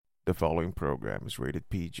The following program is rated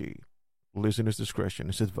PG. Listener's discretion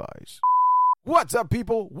is advised. What's up,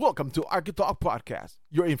 people? Welcome to Architalk Podcast,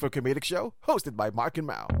 your info comedic show hosted by Mark and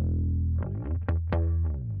Mao.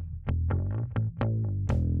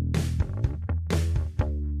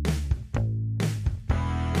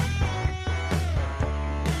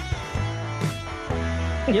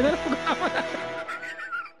 Yan na lang programa na.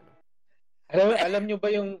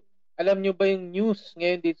 Alam nyo ba yung news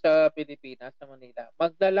ngayon dito sa Pilipinas, sa Manila?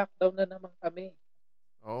 Magla-lockdown na naman kami.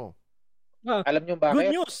 Oh. Alam nyo bakit?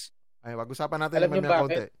 Good news. Ay, wag-usapan natin Alam naman niyo ng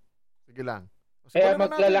bakit? konti. Sige lang. Kaya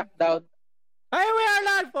magla-lockdown. Hi, we are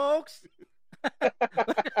live, folks.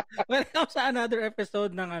 Welcome sa another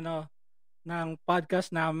episode ng podcast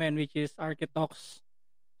namin, which is Architalks.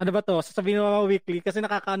 Ano ba to? Sasabihin mo weekly kasi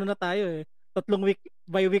nakakaano na tayo eh. 3 week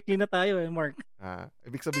bi-weekly na tayo eh, Mark.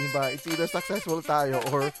 Ibig sabihin ba, it's either successful tayo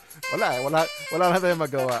or wala na tayong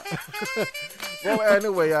magawa. Well,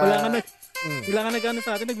 anyway, Wala nga nag-ano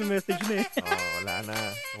sa atin, nag-message na eh. Wala na.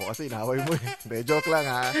 Kasi inaway mo eh. Hindi, joke lang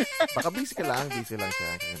ha. Baka busy ka lang. Busy lang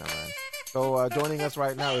siya. Kaya naman. So, joining us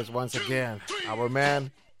right now is once again, our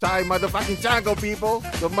man, Ty motherfucking Chango, people.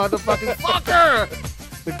 The motherfucking fucker!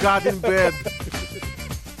 The God in bed.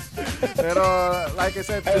 Pero, like I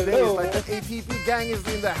said, today, it's like the ATP gang is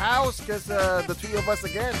in the house because the three of us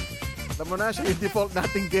again. Alam mo na, siya yung default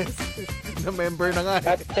nating guest na member na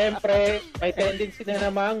nga. At siyempre, may tendency na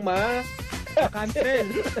namang cancel.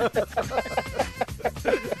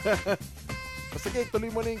 Sige, tuloy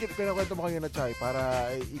mo na yung pinakwento mo kanina, Chay, para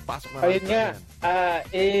ipasok na ayun nga,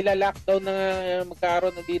 ila-lockdown na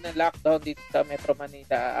magkaroon na din ng lockdown dito sa Metro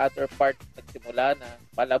Manila. Other part nagsimula na,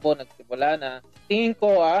 Malabo nagsimula na. Tingin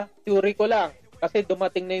ko theory ko lang, kasi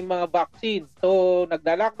dumating na yung mga vaccine. So,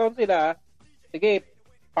 nagda-lockdown sila, sige,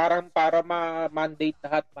 parang para ma-mandate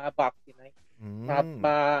lahat ma-vaccinate.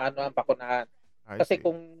 Ang bakunahan. Kasi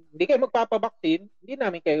kung hindi kayo magpapabaksin, hindi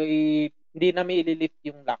namin ililift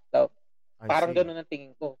yung lockdown. Parang gano'n ang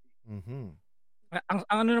tingin ko. Mm-hmm. Ang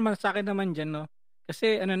ano naman sa akin naman dyan, no?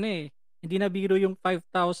 Kasi hindi na biro yung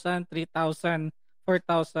 5,000, 3,000,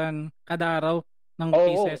 4,000 kada araw ng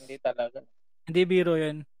cases. Hindi talaga. Hindi biro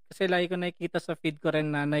yun. Kasi lagi ko nakikita sa feed ko rin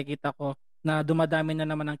na nakikita ko na dumadami na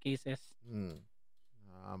naman ang cases.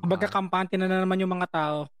 Kumbaga kampante na naman yung mga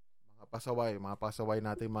tao. Mga pasaway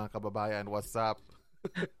natin mga kababayan. What's up?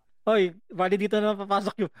 Hoy, bali dito na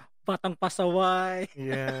papasok yung batang pasaway.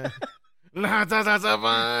 Yeah. Lahat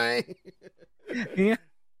sasabay.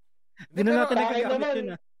 Hindi na natin nagagamit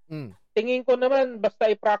yun. Tingin ko naman, basta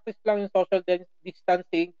i-practice lang yung social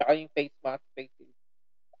distancing tsaka yung face mask,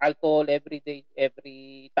 alcohol every day,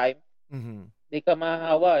 every time. Hindi ka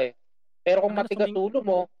mahahawa eh. Pero kung matigas ulo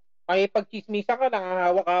mo, may pagchismisa ka lang,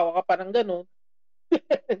 hawak-hawak ka pa ng ganun.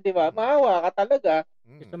 Di ba? Mahawa ka talaga.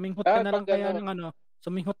 Suminghot ka na lang kaya ng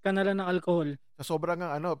suminghot ka na lang ng alcohol. Sa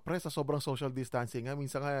sobrang social distancing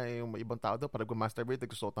minsan nga yung ibang tao daw pag mag-masturbate,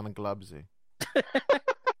 nagsusuotan ng gloves eh.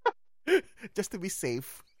 Just to be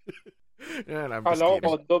safe. Yan, I'm just kidding.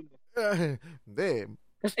 Condom. Hindi.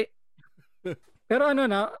 Kasi, pero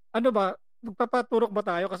magpapaturok ba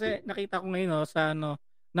tayo? Kasi nakita ko ngayon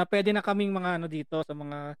na pwede na kaming mga dito sa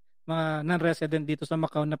mga non-resident dito sa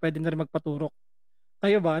Macau na pwede na rin magpaturok.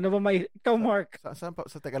 Tayo ba? Ano ba ikaw, Mark?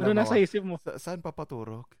 Teka lang, ano nasa isip mo? Saan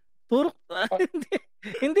papaturok? Turok?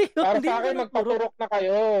 Hindi. Para sa akin, magpaturok na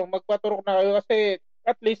kayo. Magpaturok na kayo kasi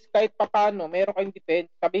at least kahit papano, meron kayong defense.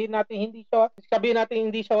 Sabihin natin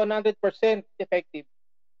hindi siya 100% effective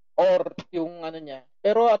or yung niya.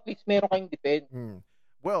 Pero at least meron kayong defense.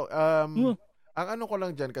 Well, ang ko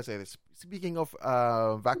lang dyan kasi, speaking of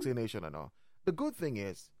vaccination, the good thing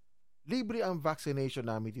is, libre ang vaccination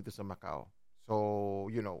namin dito sa Macau. So,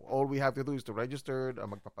 all we have to do is to register,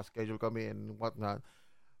 magpapaschedule kami and whatnot.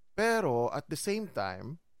 Pero, at the same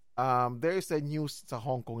time, there is a news sa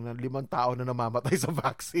Hong Kong na 5 tao na namamatay sa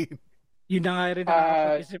vaccine. Yun na nga rin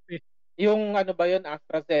nakakaisip eh. Yung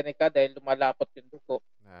AstraZeneca dahil lumalapot yung dugo.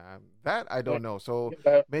 That, I don't know. So,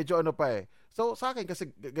 medyo pa eh. So, sa akin,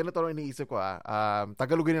 kasi ganito lang iniisip ko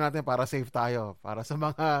Tagalogin natin para safe tayo. Para sa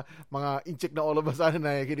mga incheck na all of us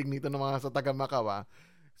na nakikinig nito ng mga sa taga Macau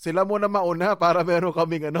sila muna mauna para meron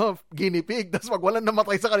kaming guinea pig. Tapos pag walang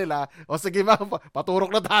namatay sa kanila, sige paturok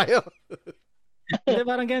na tayo. Hindi,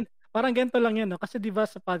 parang ganito lang yan. Kasi diba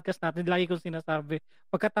sa podcast natin, lagi kong sinasabi,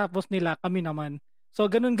 pagkatapos nila, kami naman. So,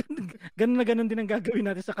 ganun din ang gagawin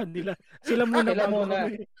natin sa kanila. Sila muna.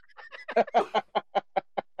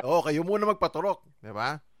 Oo, kayo muna magpaturok.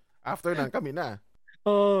 Diba? After nan, kami na.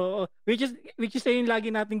 Which is saying lagi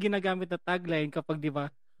natin ginagamit na tagline kapag diba,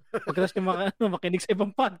 pagkatapos yung makinig sa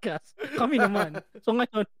ibang podcast, kami naman. So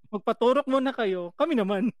ngayon, magpaturok muna kayo, kami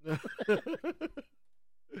naman.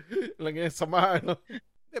 Lang yung sama, ano.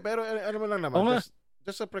 Pero ano mo lang naman,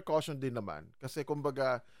 just a precaution din naman. Kasi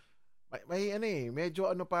kumbaga,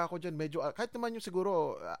 medyo ano pa ako dyan, medyo, kahit naman yung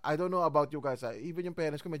siguro, I don't know about you guys, even yung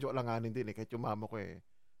parents ko medyo alanganin din kahit yung mama ko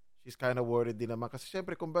she's kind of worried din naman. Kasi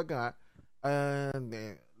syempre, kumbaga,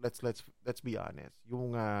 let's be honest,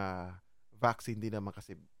 yung vaccine din naman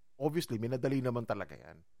kasi, obviously, minadali naman talaga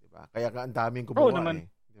yan. Diba? Kaya nga ang daming kumuha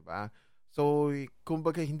diba? So,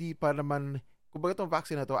 kumbaga, hindi pa naman, kumbaga itong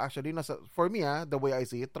vaccine na to, actually, for me, the way I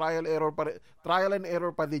see it, trial and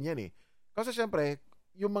error pa din yan Kasi syempre,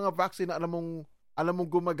 yung mga vaccine na alam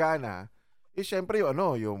mong gumagana, syempre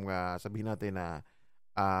yung sabihin natin na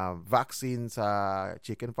vaccine sa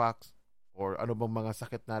chickenpox or ano bang mga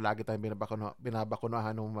sakit na lagi tayong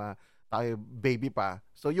binabakunahan nung tayo baby pa.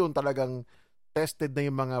 So yun talagang tested na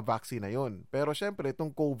yung mga vaccine na yun. Pero syempre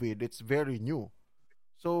itong COVID, it's very new.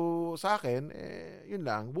 So sa akin, yun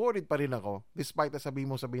lang, worried pa rin ako despite na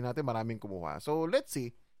sabihin natin maraming kumuha. So let's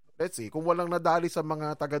see kung walang nadali sa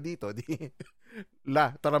mga taga dito,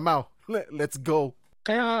 tara Mau, let's go.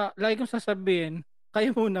 Kaya lagi kong sasabihin,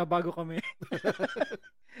 kayo muna bago kami.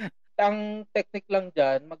 Ang technique lang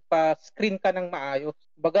dyan, magpa-screen ka ng maayos.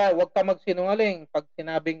 Baga, huwag ka magsinungaling pag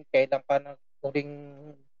sinabing kailan ka na huling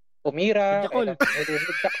tumira.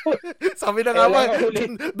 Sabi na nga ba,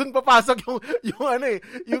 dun papasok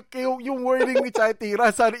yung wording ni Chay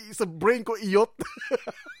Tira sa brain ko, iyot.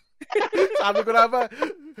 Sabi ko na ba,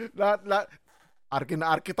 arki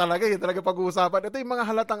na arki talaga, talaga pag-uusapan. Ito yung mga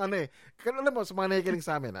halatang alam mo, sa mga nakikinig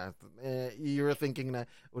sa amin, you're thinking na,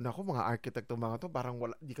 ko, mga architect mga to, parang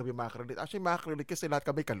di kami makakredit. Actually, makakredit kasi lahat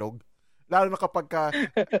kami kalog. Lalo na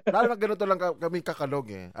ganito lang kami kakalog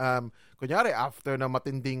kunyari, after na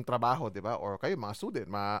matinding trabaho, di ba? Or kayo, mga student,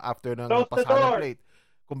 after ng pasalang plate.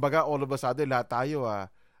 Kumbaga, all of a sudden, lahat tayo,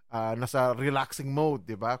 nasa relaxing mode,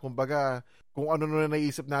 di ba? Kumbaga, kung ano na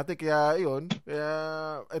naisip natin, kaya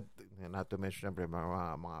not to mention, syempre,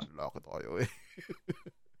 mga loko tayo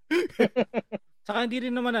Saka hindi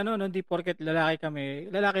rin naman hindi porket lalaki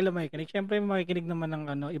lang makikinig. Syempre makikinig naman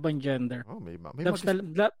ng ibang gender. Oh, may labs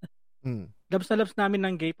na labs namin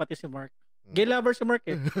ng gay, pati si Mark. Gay lover si Mark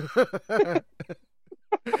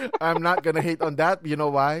I'm not gonna hate on that. You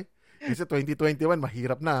know why? Kasi 2021,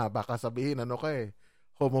 mahirap na. Baka sabihin,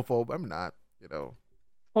 homophobe. I'm not,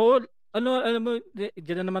 alam mo,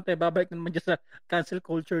 diyan na naman tayo, babalik na naman dyan sa cancel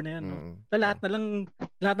culture na yan. Sa lahat na lang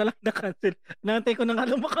na-cancel. Nantay ko na nga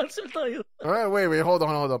lang ma-cancel tayo. Wait, hold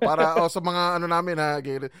on. Para sa mga namin,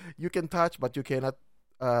 you can touch but you cannot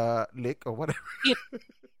lick or whatever. Eat.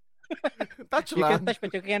 Touch you lang. You can touch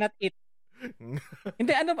but you cannot eat.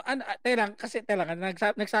 Hindi, tayo lang,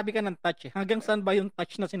 nagsabi ka ng touch Hanggang saan ba yung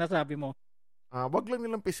touch na sinasabi mo? Wag lang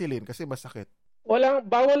nilang pisilin kasi masakit.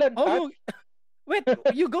 Bawalan touch. Wait,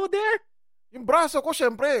 you go there? Yung braso ko,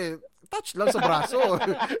 syempre, touch lang sa braso.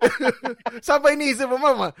 Sabay iniisip mo,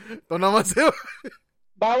 mama. Ito naman siya.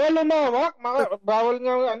 Bawal lumawak. Bawal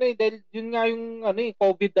nga, dahil yun nga yung,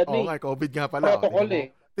 COVID, COVID nga pala. Protocol,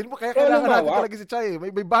 Tignan mo, kaya kailangan natin talaga si Chay.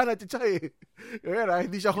 May banat si Chay.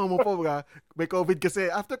 Hindi siya homophobe. May COVID kasi.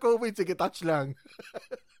 After COVID, sige, touch lang.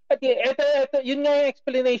 At ito, yun nga yung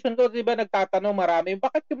explanation ko, di ba, nagtatanong marami,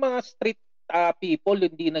 bakit yung mga street people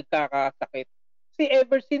hindi nagkakasakit? Kasi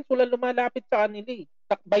ever since wala lumalapit sa kanila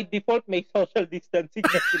by default may social distancing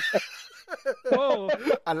na sila.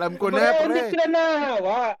 Alam ko na, pre. Hindi sila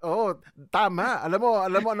nahawa. Tama. Alam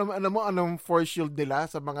mo anong force shield nila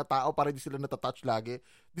sa mga tao para di sila natatouch lagi?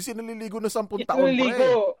 Di sila naliligo na 10 taon, pre.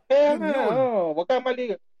 Kaya wag ka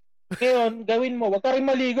maligo. Ngayon, gawin mo, wag ka rin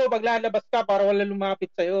maligo pag lalabas ka para wala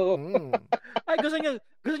lumapit sa'yo. Ay, gusto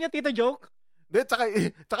niya tita joke? Di, tsaka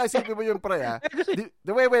isipin mo yung pre,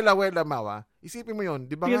 wait lang, Mawa. Isipin mo yun.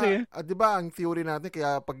 Di ba ang theory natin,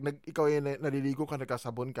 kaya pag ikaw ay naliligo ka,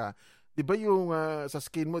 nagkasabon ka, di ba yung sa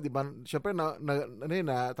skin mo, di ba, syempre,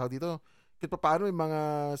 tawag dito, kahit paano yung mga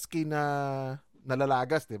skin na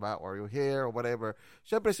nalalagas, di ba? Or your hair, or whatever.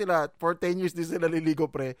 Syempre sila, for 10 years din sila naliligo,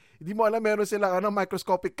 pre. Hindi mo alam, meron sila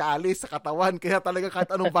microscopic calis sa katawan, kaya talaga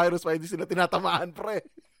kahit anong virus pa, hindi sila tinatamaan, pre.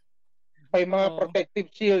 May mga protective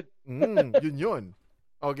shield. Yun.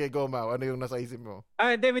 Okay, go, Mau. Ano yung nasa isip mo?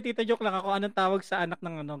 Hindi, may tita joke lang ako. Anong tawag sa anak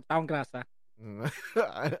ng taong grasa?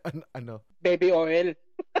 Ano? Baby oil.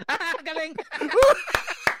 Galing!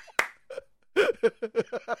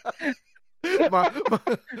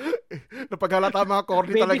 Napaghalata mga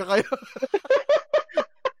corny talaga kayo.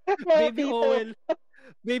 Baby oil.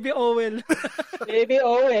 Baby oil. Baby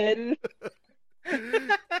oil.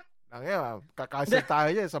 Kakasal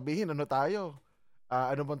tayo sabihin ano tayo.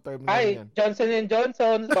 Ano bang term Ay, yan? Johnson &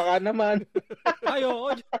 Johnson, baka naman. Ay, oo,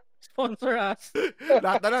 sponsor us.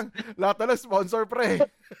 lahat na lang sponsor, pre.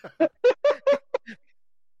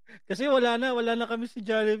 Kasi wala na kami si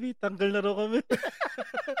Jollibee. Tanggal na raw kami.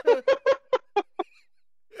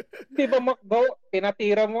 Di ba McDo,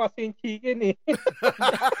 pinatira mo kasi yung chicken eh.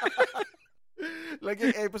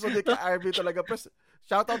 Lagi episode kay Arvin talaga.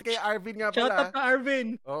 Shoutout kay Arvin nga pala. Shoutout ka,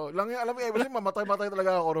 Arvin. Alam mo, episode, mamatay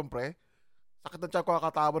talaga ako ron, pre. Sakit na tiyan ko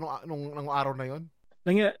kakatawa nung araw na yon.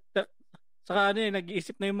 Saka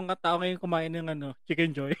nag-iisip na yung mga tao ngayon kumain ng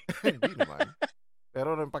Chicken Joy. Hindi naman.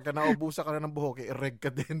 Pero pagka naubusan ka na ng buhok, i-reg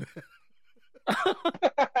ka din.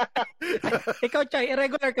 Ikaw, Chay,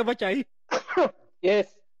 irregular ka ba, Chay?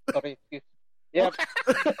 Yes. Sorry. Yep.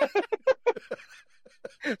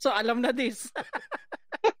 So, alam na this.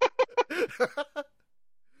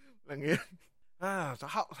 So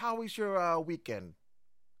how is your weekend?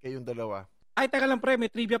 Kayong dalawa? Ay, teka lang, pre.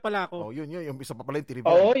 May trivia pala ako. Oh, yun. Yung isa pa pala yung trivia.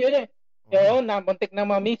 Oo, yun eh. Oo, namuntik na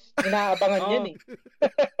ma-miss. Inaabangan yan eh.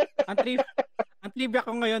 Ang trivia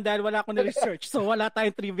ko ngayon dahil wala akong na-research. So, wala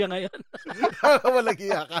tayong trivia ngayon. Walang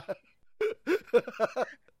iya ka.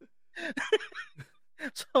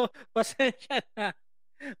 So, pasensya na.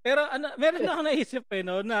 Pero meron na ako naisip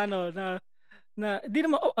na di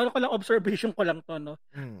naman ko lang, observation ko lang to, no.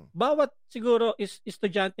 Bawat siguro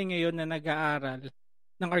estudyante ngayon na nag-aaral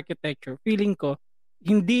ng architecture, feeling ko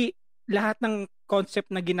hindi lahat ng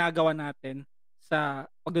concept na ginagawa natin sa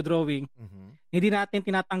pagdodrawing, hindi natin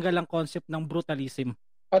tinatanggal ang concept ng brutalism.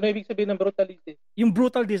 Ano ibig sabihin ng brutalism? Yung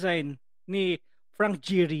brutal design ni Frank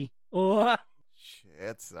Gehry. Oh,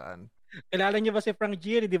 shit, son. Kilala niyo ba si Frank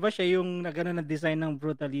Gehry? Di ba siya yung nagano ng design ng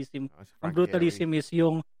brutalism? Si ang brutalism is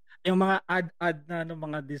yung mga add na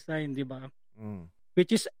mga design, di ba?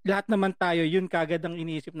 Which is lahat naman tayo, yun kagad ang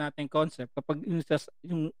iniisip natin concept. Kapag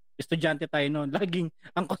yung estudyante tayo noon, laging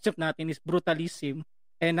ang concept natin is brutalism,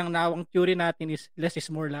 and ang nawang theory natin is less is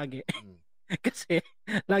more lagi. Kasi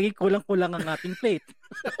lagi kulang-kulang ang ating plate.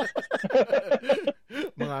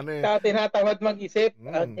 Mga tinatamad mag-isip.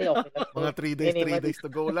 Okay, mga 3 days to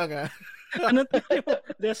go lang, ha. Anong tayo?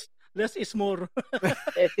 Less is more.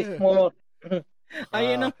 Less is more.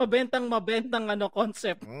 Ayun ang mabentang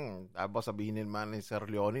concept. Tapos sabihin man ni Sir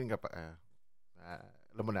Leonin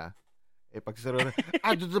alam mo na, pag si Sir Leonin,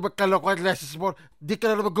 doon na magkalokohan, less is more, di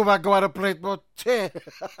ka na naman gumagawa ng plate mo, che!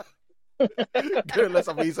 Gano'n lang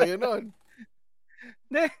sabihin sa'yo nun.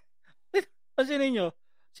 Kasi ninyo,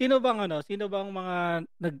 sino bang mga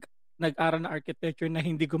nag-aral na architecture na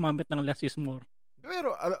hindi gumamit ng less is more?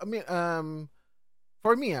 Pero, I mean,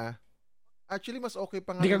 for me, actually, mas okay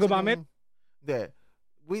pa nga. Hindi ka gumamit? Hindi.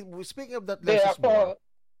 Speaking of that less is more,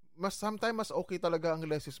 sometimes mas okay talaga ang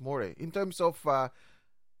less is more eh. In terms of,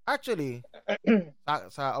 actually,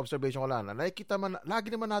 sa observation ko lang, lagi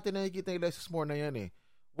naman natin nakikita yung less is more na yan eh.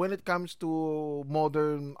 When it comes to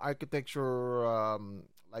modern architecture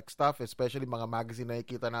like stuff, especially mga magazine na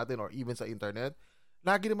nakikita natin or even sa internet,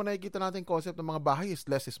 lagi naman nakikita natin concept ng mga bahay is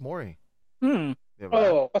less is more eh. Diba?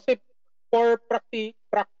 Oo, kasi for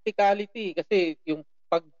practicality, kasi yung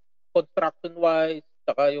pag-construction wise,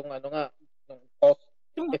 saka yung yung cost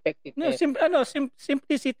effectiveness.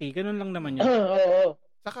 Simplicity, ganun lang naman yun. Oo.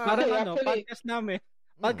 Saka, parang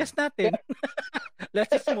podcast natin,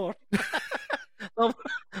 less is more.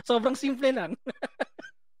 Sobrang simple lang.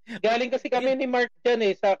 Galing kasi kami ni Mark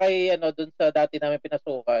dyan sa kay dun sa dati namin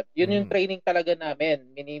pinasukan. Yun yung training talaga namin,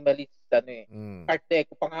 minimalist art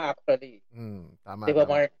deco pa nga actually. Tama. Diba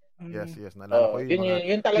Mark? Yes, naalala ko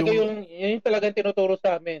yun talaga yung tinuturo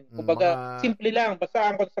sa amin. Kumbaga, simple lang, basta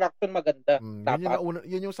ang construction maganda.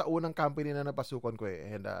 Yun yung sa unang company na napasukan ko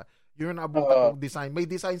eh. And yun ang abutan ng design. May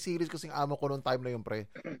design series kasing amo ko noong time na yun, pre.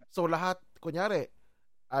 So lahat, kunyari,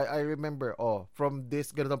 I remember, from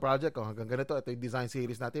this ganitong project, hanggang ganito, ito yung design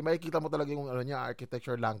series natin. Makikita mo talaga yung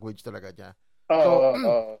architecture language talaga niya. So,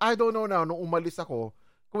 I don't know now, nung umalis ako,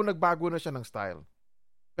 kung nagbago na siya ng style.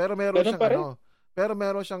 Pero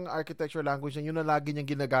meron siyang architecture language na yun na lagi niyang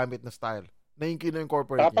ginagamit na style. Na yung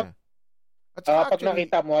kino-incorporate niya. At saka pag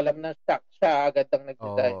nakita mo, alam na siya agad ang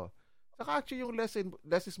nag-design. Saka actually yung less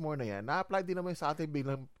is more na yan, na-apply din naman sa ating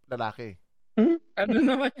bilang lalaki. Ano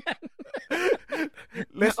naman yan?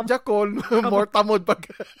 Less jakol, more tamod pag...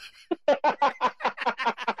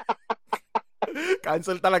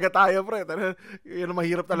 Cancel talaga tayo, pre. Yan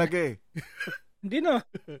mahirap talaga eh. Hindi no.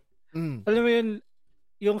 Alam mo yun,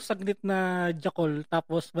 yung saglit na jakol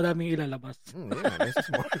tapos madaming ilalabas. Less is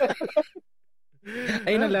more.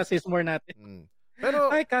 Ayun ang less is more natin.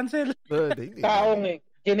 Pero, ay, cancel. Kaong eh.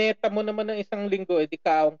 Gineta mo naman ng isang linggo, di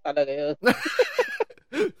kaong talaga yun.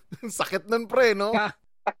 Sakit nun, pre, no?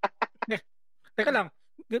 Teka lang,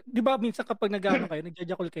 di ba minsan kapag nag-ano kayo,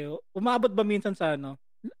 nagjajakol kayo, umabot ba minsan sa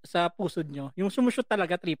sa pusod nyo? Yung sumushoot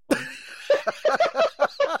talaga triple?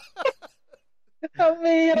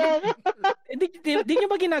 Kamira ka. Di nyo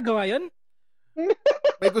ba ginagawa yun?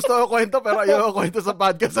 May gusto ako kwento pero ayoko kwento sa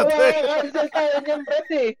podcast at Cancel tayo niyan,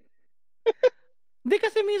 Brett eh. Hindi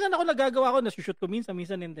kasi minsan ako nagagawa ko, nasushoot ko minsan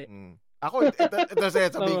hindi. Ako, ito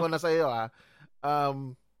sabihin ko na sa iyo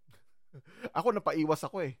ako napaiwas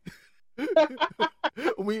ako eh.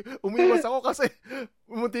 Umiwas ako kasi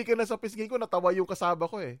umunti ka na sa pisngi ko, natawa yung kasama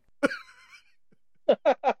ko eh.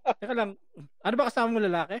 Teka lang, ano ba kasama mo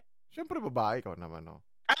lalaki? Siyempre babae ko naman, no?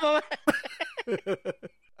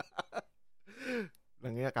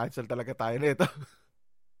 Cancel talaga tayo nito.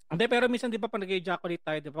 Hindi, pero minsan di ba pag nag-ejaculate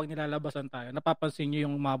tayo, di ba pag nilalabasan tayo, napapansin nyo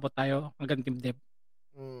yung umabot tayo hanggang dibdib?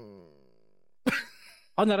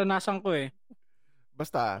 Ako, naranasan ko eh.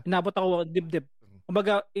 Basta. Inabot ako dibdib.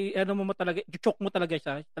 Kumbaga, ano mo talaga, choke mo talaga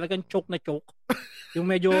siya. Talagang choke na choke. Yung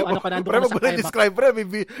medyo, ano ka na, doon ka na sa climax. Describe, pre,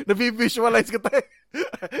 nabivisualize kita eh.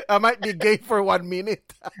 I might be gay for 1 minute.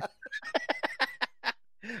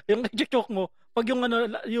 Yung choke mo, pag yung ano,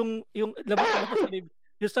 yung labas sa bibig,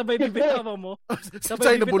 yung sabay bibitawa mo,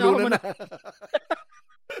 sabay nabulunan na.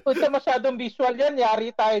 Punta masyadong visual yan,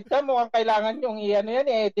 yari tayo dyan, mukhang kailangan yung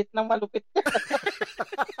i-edit ng malupit.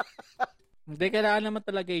 Hindi, kailangan naman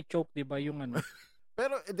talaga i-choke, di ba, yung ano.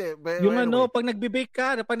 Pero, hindi. Yung ano, pag nagbe-bake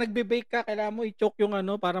ka, kailangan mo i-choke yung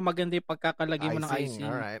ano, para maganda yung pagkakalagay mo ng icing.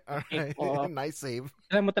 Alright. Nice save.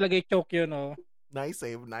 Kailangan mo talaga i-choke yun, oh. Nice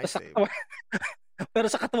save. Pero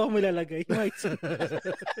sa katawan mo ilalagay.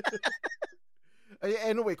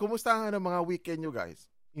 Anyway, kumusta ang mga weekend nyo, guys?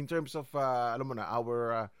 In terms of, alam mo na,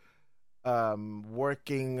 our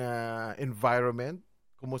working environment,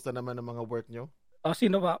 kumusta naman ang mga work nyo?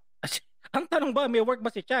 Sino ba? Ang tanong ba, may work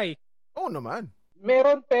ba si Chai? Oo naman.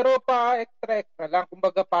 Meron, pero pa extra lang.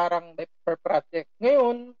 Kumbaga parang per project.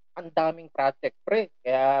 Ngayon, ang daming project, pre.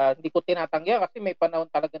 Kaya hindi ko tinatanggihan kasi may panahon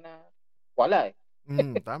talaga na wala eh.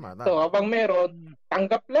 Tama. So, habang meron,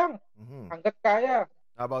 tanggap lang. Hanggat kaya.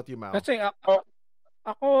 How about you, Mao? Kasi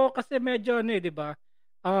ako kasi medyo di ba?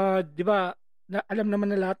 Di ba, alam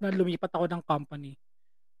naman na lahat na lumipat ako ng company.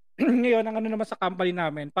 Ngayon, ang ano naman sa company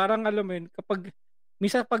namin, parang alam mo yun,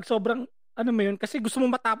 minsan pag sobrang, ano mo yun, kasi gusto mo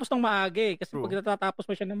matapos ng maaga eh. Kasi pag natatapos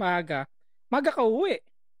mo siya ng maaga ka uwi.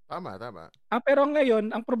 Tama. Pero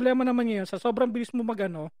ngayon, ang problema naman ngayon, sa sobrang bilis mo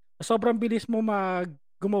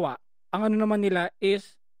gumawa, ang ano naman nila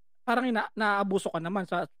is, parang naaabuso ka naman.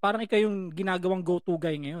 Parang ikaw yung ginagawang go-to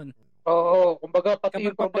guy ngayon. Oo, kumbaga pati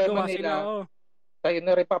yung problema nila, tayo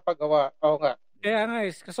na rin papagawa. Oo nga. Kaya nga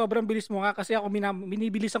sobrang bilis mo nga kasi ako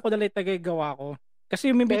binibilisan ko na lang tagay-gawa ko.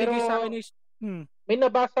 Kasi yung binibigay sa akin is may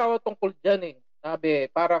nabasa ako tungkol dyan eh.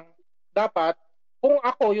 Sabi, parang dapat kung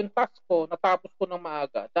ako yung task ko natapos ko ng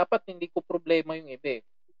maaga, dapat hindi ko problema yung iba.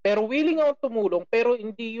 Pero willing ako tumulong pero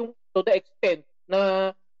hindi yung to the extent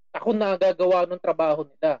na ako nagagawa ng trabaho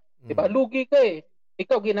nila. Diba? Lugi ka eh.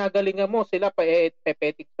 Ikaw ginagalingan mo, sila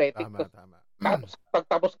pepetik-petik. Tama.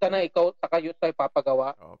 Pagtapos ka na, ikaw sa kayo sa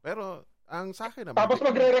ipapagawa. Pero ang sa akin naman, tapos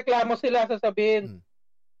magrereklamo sila, sasabihin,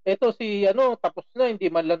 eto si tapos na,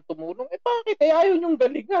 hindi man lang tumulong. Bakit? Ayaw niyong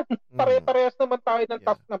galingan. Pare-parehas naman tayo ng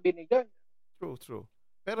task na binigay. True.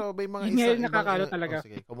 Pero may mga isa nakakalo talaga.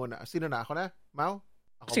 Sige, kumuna. Sino na? Ako na? Mau?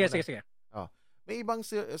 Sige. May ibang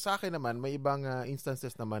sa akin naman, may ibang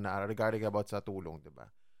instances naman na regarding about sa tulong, 'di ba?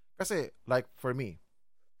 Kasi like for me,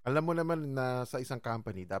 alam mo naman na sa isang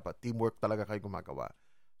company dapat teamwork talaga kayo gumagawa.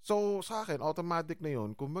 So sa akin automatic na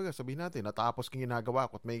 'yun. Kumbaga sabihin natin natapos kong ginagawa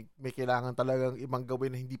ko at may kailangan talagang ibang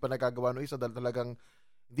gawin na hindi pa nagagawa ng isa dahil talagang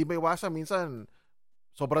hindi maiwasan minsan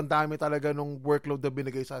sobrang dami talaga nung workload na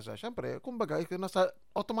binigay sa siya. Syempre, kumbaga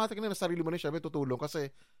automatic na sarili mo na siya may tutulong kasi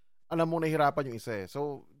alam mo nahihirapan yung isa eh.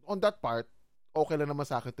 So on that part okay lang naman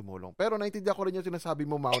sa akin tumulong. Pero naintindihan ko rin yung sinasabi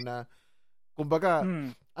mo, Mau, na kumbaga,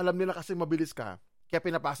 alam nila kasi mabilis ka, kaya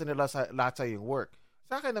pinapasa nila lahat sa yung work.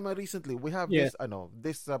 Sa akin naman recently, we have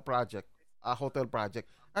this project, a hotel project.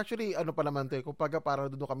 Actually, pa naman ito, kumbaga para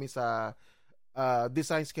doon kami sa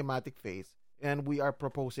design schematic phase and we are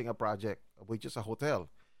proposing a project which is a hotel.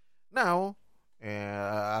 Now,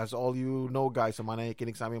 as all you know guys, sa mga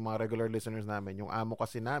nakikinig sa aming mga regular listeners namin, yung amo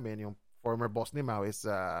kasi namin, yung former boss ni Mau is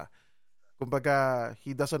kumbaga,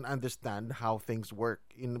 he doesn't understand how things work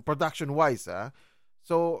in production-wise.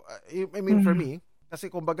 So, I mean, for me, kasi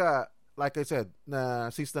kumbaga, like I said, na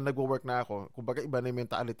since na nagwo-work na ako, kumbaga, iba na yung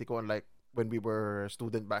mentality ko unlike when we were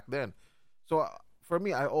student back then. So, for me,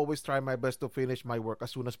 I always try my best to finish my work as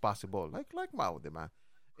soon as possible. Like Mau, di ba?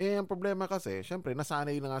 Ang problema kasi, syempre,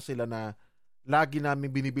 nasanay na nga sila na lagi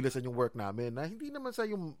namin binibilisan yung work namin na hindi naman sa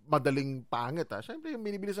yung madaling pangit. Siyempre,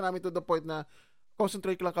 binibilisan namin to the point na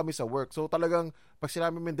concentrate lang kami sa work. So talagang pag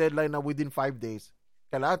sinabi may deadline na within 5 days,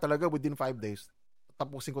 kailangan talaga within 5 days,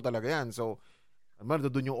 tapusin ko talaga yan. So,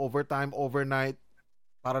 doon yung overtime, overnight,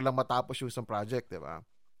 para lang matapos yung isang project, di ba?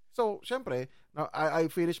 So, syempre, I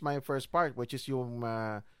finished my first part, which is yung,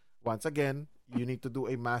 once again, you need to do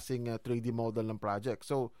a massing 3D model ng project.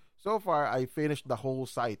 So far, I finished the whole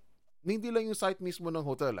site. Hindi lang yung site mismo ng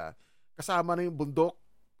hotel, kasama na yung bundok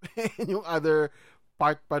and yung other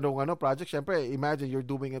part pa nung project. Syempre, imagine you're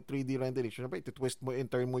doing a 3D rendering. Syempre, twist mo,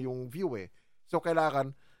 turn mo yung view So,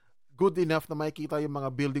 kailangan good enough na makikita yung mga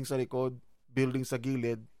building sa likod, building sa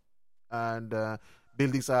gilid, and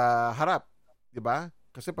building sa harap. Diba?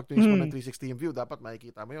 Kasi pag tunis mo ng 360 yung view, dapat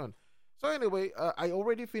makikita mo yun. So anyway, I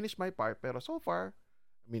already finished my part, pero so far,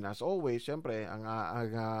 I mean, as always, syempre, ang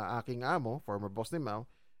aking amo, former boss ni Mao,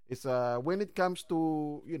 is when it comes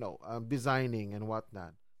to, designing and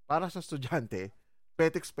whatnot, para sa estudyante,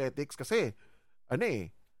 petiks kasi,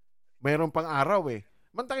 mayroon pang araw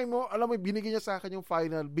Mantakin mo, alam mo, binigay niya sa akin yung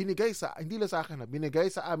final, hindi lang sa akin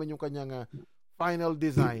binigay sa amin yung kanyang final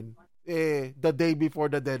design, the day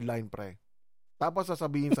before the deadline, pre. Tapos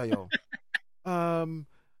sasabihin sa'yo,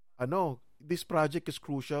 this project is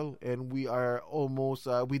crucial and we are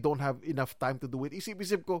almost, we don't have enough time to do it.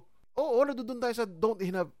 Isip-isip ko, nadudun tayo sa don't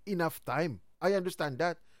have enough time. I understand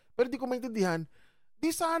that. Pero di ko maintindihan,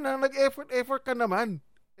 di sana, nag-effort ka naman.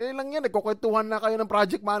 Lang yan, nagkukwentuhan na kayo ng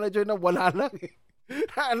project manager na wala lang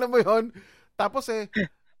Alam mo yon. Tapos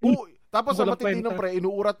tapos sa matindi ng pre,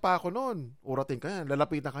 inuurat pa ako noon. Uratin ka yan,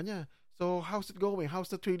 lalapitan ka niya. So, how's it going?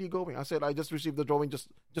 How's the 3D going? I said, I just received the drawing just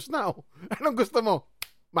now. Anong gusto mo?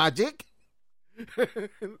 Magic?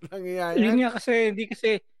 Yun nga kasi, hindi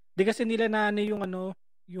kasi nila na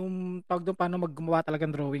yung tawag doon paano maggumawa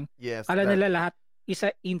talagang drawing. Yes. Nila lahat,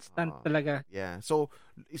 isa instant talaga. Yeah. So,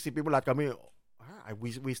 isipin mo lahat kami,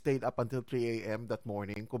 we stayed up until 3 a.m. that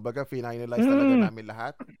morning. Kumbaga, finalize talaga namin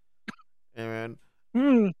lahat. And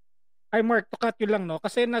Ay, Mark, to cut you lang, no?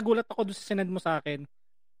 Kasi nagulat ako doon sa sinend mo sa akin.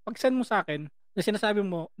 Pag send mo sa akin, na sinasabi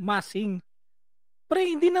mo, massing. Pre,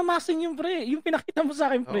 hindi na massing yung pre. Yung pinakita mo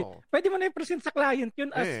sa akin, pre. Pwede mo na i-present sa client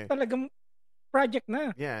yun as talagang project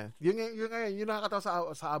na. Yeah. Yung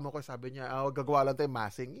nakakatawa sa amo ko, sabi niya, gagawa lang tayo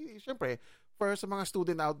massing. Siyempre, for sa mga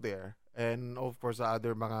student out there, and of course, sa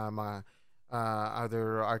other mga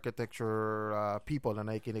other architecture people na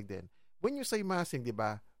nakikinig din. When you say massing, di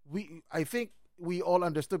ba? I think we all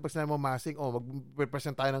understood pag sinabi mo massing,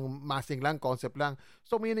 mag-present tayo ng massing lang, concept lang.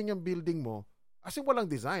 So, meaning yung building mo, as in walang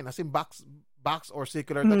design, as in box or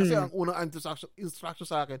circular. Kasi ang unang instruction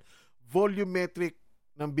sa akin, volumetric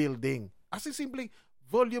ng building. As in simply,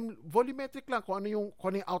 volumetric lang kung ano yung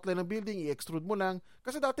outline ng building, i-extrude mo lang.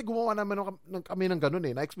 Kasi dati gumawa naman kami ng ganun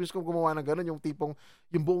Na-experience ko gumawa ng ganun, yung tipong,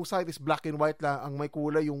 yung buong site is black and white lang, ang may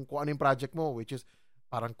kulay yung kung ano yung project mo, which is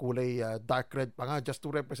parang kulay dark red pa nga, just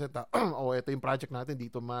to represent ito yung project natin,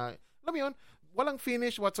 dito alam mo yun, walang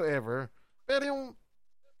finish whatsoever. Pero yung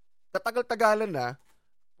katagal-tagalan na,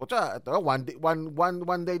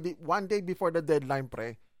 one day before the deadline,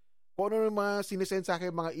 pre, kung ano yung mga sinisend sa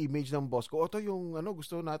akin, mga image ng boss ko, ito yung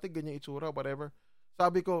gusto natin, ganyan itsura, whatever.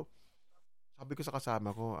 Sabi ko sa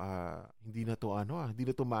kasama ko, hindi na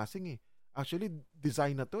to massing Actually,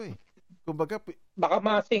 design na to Kumbaga, baka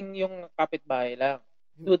massing yung kapitbahay lang.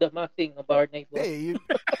 Do the massing of our neighbor.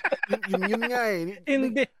 Yun nga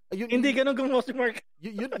Hindi ganun gumawa si Mark.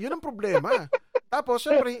 Yun ang problema. Tapos,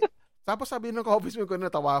 syempre, sabi ng office mate ko,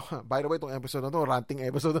 natawa ko. By the way, itong episode na to, ranting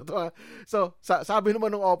episode na to. So, sabi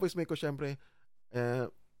naman ng office mate ko, syempre,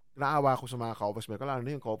 naawa ko sa mga ka-office mate ko. Lalo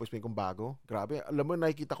na yung ka-office mate kong bago. Grabe. Alam mo,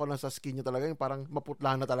 nakikita ko lang sa skin niya talaga, yung parang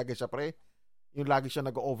maputla na talaga siya, pre. Yung lagi siya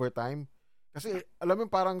nag-overtime. Kasi, alam mo,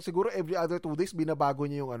 parang siguro every other 2 days, binabago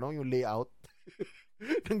niya yung layout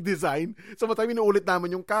ng design. So, matami inuulit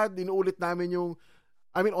namin yung CAD, inuulit namin yung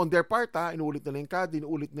on their part, inuulit nila yung CAD,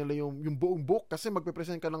 inuulit nila yung buong book kasi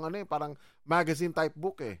magpe-present ka ng parang magazine type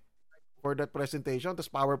book for that presentation,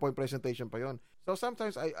 tapos PowerPoint presentation pa yon. So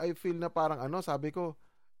sometimes I feel na parang sabi ko,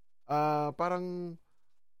 parang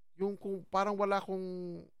parang wala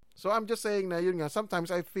akong, so I'm just saying na yun nga,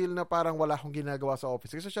 sometimes I feel na parang wala akong ginagawa sa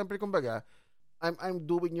office. Kasi syempre kumbaga, I'm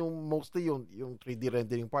doing mostly yung 3D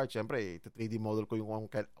rendering part, syempre, 3D model ko yung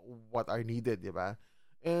what are needed, di ba?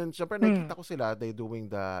 And syempre nakita ko sila, they doing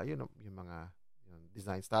the yung mga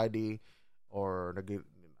design study or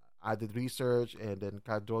added research and then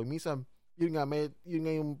CAD drawing. Minsan yun nga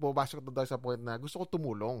yung pumapasok doon sa point na gusto ko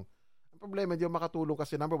tumulong. Ang problema hindi makatulong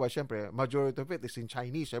kasi number one, syempre majority of it is in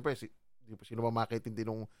Chinese. Syempre sino ba makakaintindi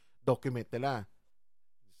ng document nila?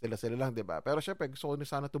 sila lang, di ba? Pero syempre, gusto ko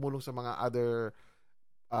sana tumulong sa mga other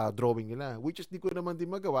drawing nila, which is di ko naman din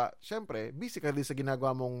magawa. Syempre, busy ka din sa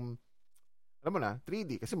ginagawa mong, alam mo na,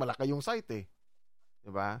 3D, kasi malaki yung site eh. Di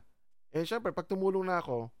ba? Eh, syempre, pag tumulong na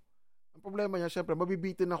ako, ang problema niya, syempre,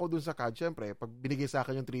 mabibitin ako dun sa CAD, syempre, pag binigay sa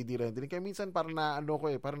akin yung 3D rendering. Kaya minsan, parang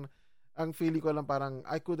parang, ang feeling ko lang parang,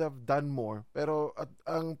 I could have done more. Pero,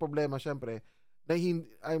 ang problema, syempre,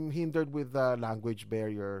 I'm hindered with the language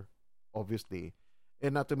barrier, obviously.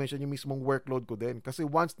 And not to mention yung mismong workload ko din. Kasi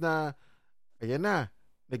once na, ayan na,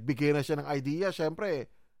 nagbigay na siya ng idea,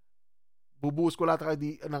 syempre, bubuhos ko lahat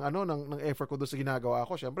ng effort ko doon sa ginagawa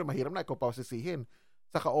ko. Syempre, mahirap na, ikaw pa sisihin.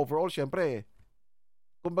 Saka overall, syempre,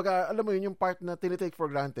 kumbaga, alam mo yun, yung part na tinitake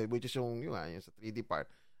for granted, which is yung sa 3D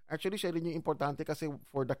part. Actually, siya rin yung importante kasi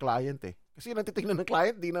for the client eh. Kasi yung natitignan ng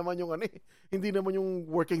client, hindi naman yung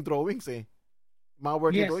working drawings eh. Mga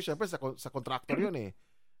working drawings, syempre, sa contractor yun eh.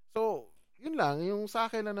 So, yun lang, yung sa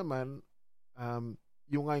akin na naman,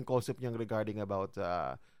 yung nga yung concept niyang regarding about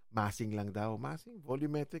massing lang daw. Massing,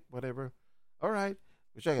 volumetric, whatever. Alright.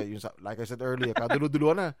 Yung, like I said earlier,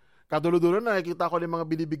 kaduludulo na. Nakikita ko yung mga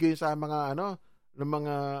binibigay sa mga, ng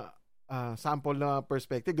mga sample na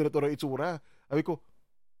perspective. Ganito rin itsura. Sabi ko,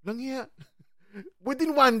 langya.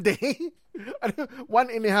 Within 1 day?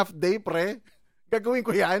 1.5 day, pre? Gagawin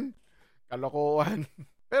ko yan? Kalokohan.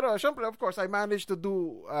 Pero, syempre, of course, I managed to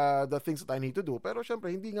do the things that I need to do. Pero,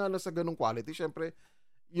 syempre, hindi nga lang sa ganung quality. Syempre,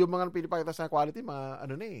 yung mga pinipakita sa quality,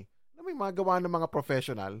 may mga gawa ng mga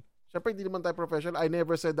professional. Syempre, hindi naman tayo professional. I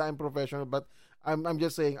never said that I'm professional, but I'm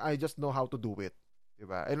just saying, I just know how to do it.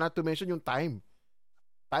 Diba? And not to mention yung time.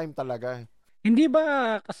 Time talaga. Hindi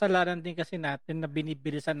ba kasalanan din kasi natin na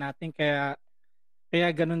binibilisan natin kaya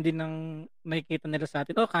ganun din ang nakikita nila sa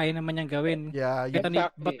atin. Kaya naman niyang gawin. Yeah,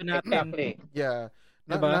 exactly. Yeah.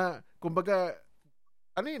 Diba? Kumbaga,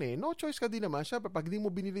 no choice ka din naman. Syempre, pag di mo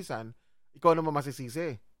binilisan, ikaw naman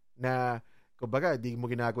masisisi na, kumbaga, di mo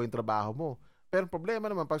ginagawa yung trabaho mo. Pero problema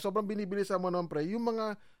naman, pag sobrang binibilisan mo naman, pre, yung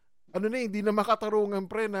mga, hindi na makatarungan,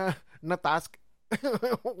 pre, na task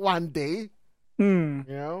 1 day. You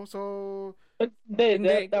know? So, hindi.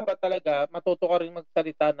 Dapat talaga, matuto ka rin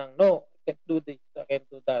magsalita ng, no, I can't do this, I can't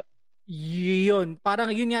do that. Yun.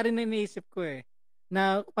 Parang yun nga rin na iniisip ko eh.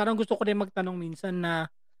 Na parang gusto ko rin magtanong minsan na,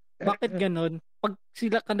 bakit ganun? Pag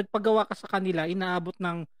nagpagawa ka sa kanila, inaabot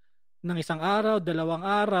ng 1 araw, 2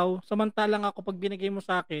 araw, samantalang ako pag binigay mo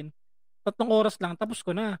sa akin, 3 oras lang, tapos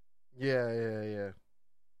ko na. Yeah.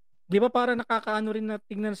 Di ba parang nakakaano rin na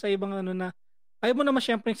tingnan sa ibang na, ayaw mo naman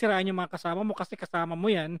syempre siraan yung mga kasama mo kasi kasama mo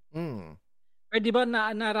yan. Pero di ba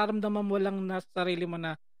nararamdaman mo lang na sarili mo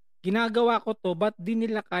na, ginagawa ko to, ba't di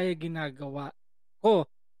nila kaya ginagawa ko?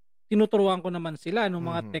 Tinuturuan ko naman sila ng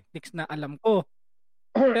mga techniques na alam ko.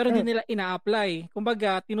 Pero di nila ina-apply.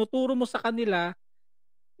 Kumbaga, tinuturo mo sa kanila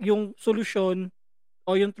yung solusyon o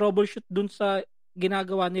yung troubleshoot dun sa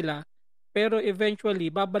ginagawa nila, pero eventually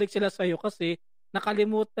babalik sila sa iyo kasi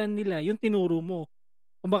nakalimutan nila yung tinuro mo.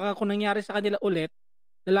 Kumbaga kung nangyari sa kanila ulit,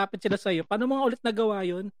 lalapit sila sa iyo. Paano mga ulit nagawa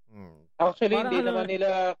yun? Actually, hindi naman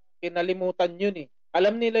nila kinalimutan yun eh.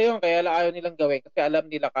 Alam nila yun, kaya ayaw nilang gawin kasi alam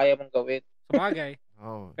nila kaya mong gawin. Sabagay.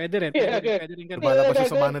 Pwede rin ganun. Lumalabas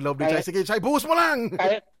yung sama ng loob ni Chai. Sige, Chai, buhos mo lang!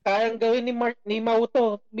 Kayang gawin ni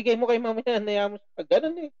Mauto. Bigay mo kay mamaya, naya mo siya.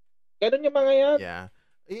 Ganun eh. Ganun yung mga yan. Yeah.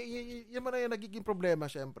 Yan man na yung nagiging problema,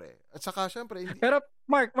 syempre. At saka, syempre... Pero,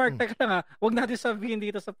 Mark, teka nga, huwag natin sabihin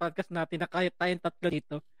dito sa podcast natin na kahit tayong tatlo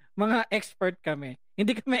dito, mga expert kami.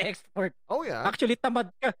 Hindi kami expert. Oh, yeah. Actually,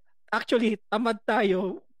 tamad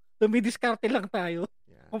tayo. Dumidiskarte lang tayo.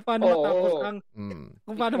 Yeah. Kung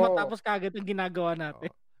paano matapos kagad ang ginagawa natin.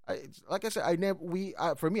 Like I said,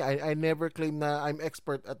 I never claim na I'm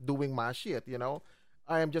expert at doing my shit, you know?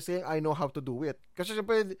 I am just saying I know how to do it. Kasi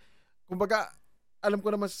syempre, kumbaga, alam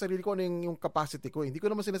ko naman sa sarili ko yung capacity ko. Hindi ko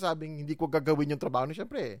naman sinasabing hindi ko gagawin yung trabaho.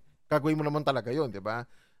 Syempre, gagawin mo naman talaga yun, di ba?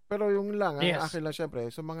 Pero yung lang, akin lang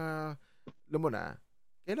syempre, sa mga, alam mo na,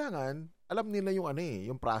 kailangan, alam nila yung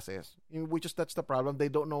yung process. Which is, that's the problem. They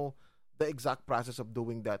don't know the exact process of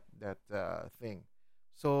doing that thing.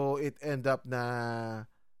 So, it end up na,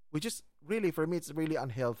 which is really, for me, it's really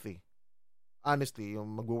unhealthy. Honestly,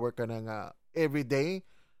 yung mag-work ka ng every day,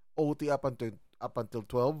 OT up until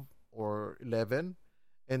 12 or 11,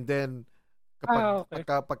 and then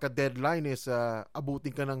pagka deadline is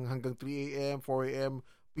abutin ka ng hanggang 3 a.m., 4 a.m.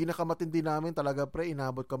 Pinakamatindi namin talaga, pre,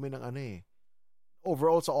 inabot kami ng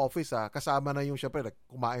overall sa office kasama na yung syempre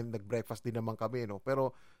kumain, nag-breakfast din naman kami, no?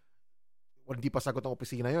 Pero hindi pa sagot ang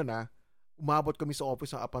opisina yun, umabot kami sa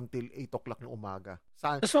office up until 8 o'clock ng umaga.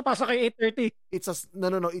 Tapos papasok kayo 8:30. It's a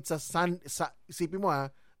isipin mo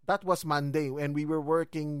that was Monday and we were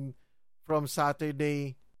working from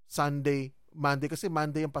Saturday Monday kasi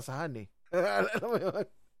Monday ang pasahan eh. Alam mo yun?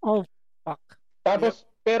 Oh, fuck. Tapos,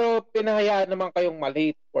 pero pinahayaan naman kayong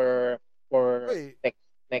malate for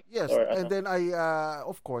next yes, or and then I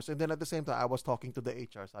of course, and then at the same time I was talking to the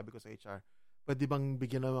HR. Sabi ko sa HR, pwede bang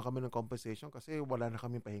bigyan naman kami ng compensation kasi wala na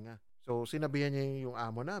kaming pahinga. So sinabihan niya yung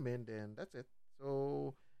amo namin, then that's it.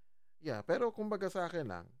 So yeah, pero kumbaga sa akin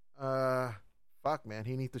lang, fuck man,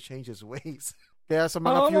 he need to change his ways. Kaya sa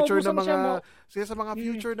mga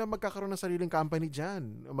future na magkakaroon ng sariling company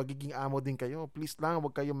diyan, magiging amo din kayo. Please lang,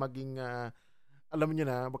 wag kayong maging alam niyo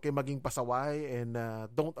na, wag kayong maging pasaway and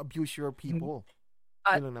don't abuse your people.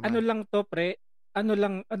 Ano lang to, pre?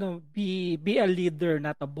 Be a leader,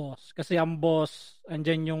 not a boss. Kasi ang boss,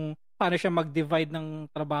 andyan yung paano siya mag-divide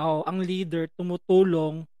ng trabaho. Ang leader,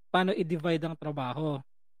 tumutulong paano i-divide ang trabaho.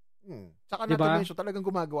 Saka natin mention, talagang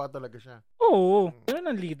gumagawa talaga siya. Oo, yun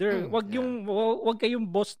ang leader. Wag kayong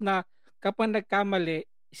boss na kapag nagkamali,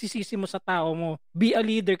 isisisi mo sa tao mo. Be a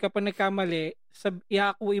leader kapag nagkamali,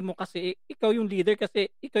 iakuin mo kasi ikaw yung leader kasi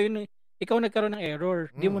ikaw nagkaroon ng error.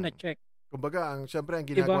 Hindi mo na-check. Kumbaga, syempre ang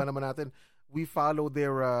ginagawa naman natin, we follow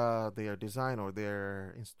their design or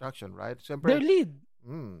their instruction, right? Syempre, they lead.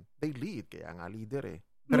 They lead, kaya nga leader eh.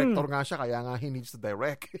 Director nga siya, kaya nga he needs to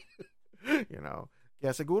direct. You know?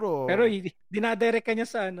 Kaya siguro... Pero dinadirect ka niya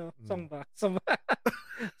sa song ba?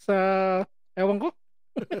 Sa ewan ko.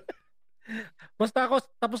 Basta ako,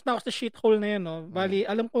 tapos na ako sa shithole na yan, no? Bali,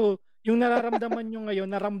 alam ko, yung nararamdaman nyo ngayon,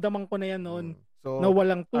 naramdaman ko na yan noon. So, na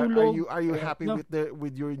walang tulog. Are you happy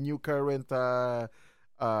with your new current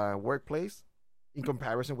workplace in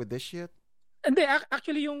comparison with this shit? Hindi,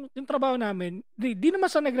 actually yung trabaho namin, di naman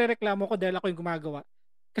sa nagrereklamo ko dahil ako yung gumagawa.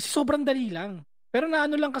 Kasi sobrang dali lang. Pero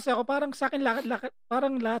naano lang kasi ako, parang sa akin,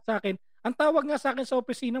 parang lahat sa akin, ang tawag nga sa akin sa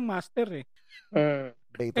opisina master eh.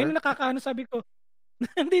 Kaya nakakaano, sabi ko,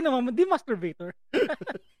 hindi naman, di masturbator.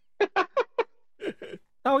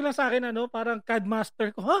 Tawag lang sa akin, parang CAD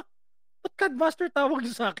master ko, ha? Ba't CAD master tawag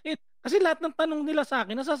niyo sa akin? Kasi lahat ng tanong nila sa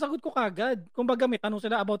akin, nasasagot ko kagad. Kung baga may tanong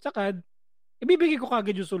sila about sa CAD, ibibigay ko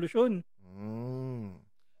kagad yung solusyon.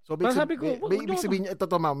 So, may ibig sabihin niya,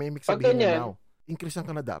 may ibig sabihin niya now. Increase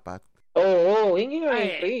ka na dapat. Oo, hindi nga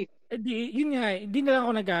increase. Yun nga, hindi na lang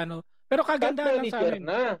ako nagano. Pero kagandahan lang sa amin.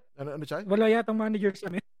 Ano siya? Wala yatang manager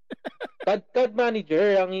sa amin. CAD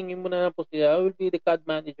manager, ang hingin mo na po siya will be the CAD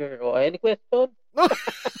manager. Any question?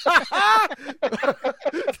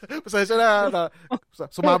 Pasensya na.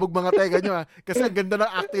 Sumabog mga tega nyo kasi ang ganda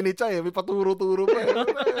ng acting ni Chay. May paturo-turo pa.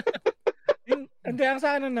 Hindi, ang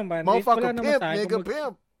sa naman. Wala naman sa akin.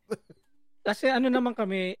 Kasi naman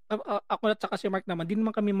kami, ako at saka si Mark naman, di naman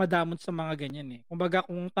kami madamot sa mga ganyan eh. Kumbaga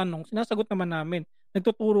kung tanong, sinasagot naman namin.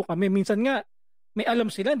 Nagtuturo kami. Minsan nga, may alam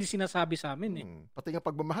sila, hindi sinasabi sa amin eh. Pati nga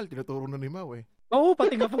pagmamahal, tinuturo na ni Mau eh. Oo,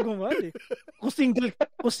 pati nga pagmamahal eh. Kung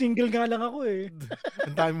single nga lang ako eh.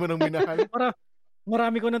 Ang dami mo nang minahal.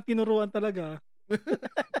 Marami ko nang tinuruan talaga.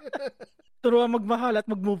 Turuan magmahal at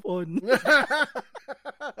mag-move on.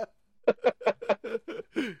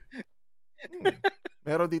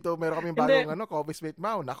 Meron kaming bagong coffee mate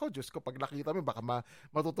Mau. Nako, Diyos ko, pag nakita mo, baka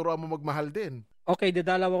matuturuan mo magmahal din. Okay,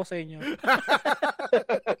 dadalaw ako sa inyo.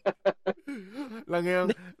 Lang yung,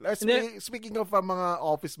 speaking of mga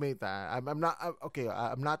office mate, I'm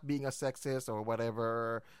not being a sexist or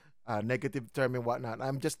whatever negative term and whatnot.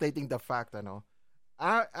 I'm just stating the fact,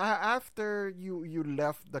 after you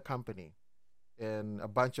left the company and a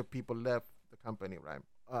bunch of people left the company, right?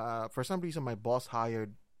 For some reason, my boss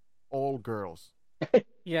hired all girls.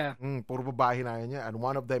 Yeah. Puro babae na niya. And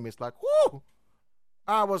one of them is like, whoo!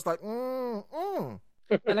 I was like,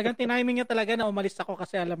 Talagang tiniming niya talaga na umalis ako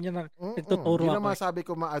kasi alam niya na nagtuturo ako. Hindi naman sabi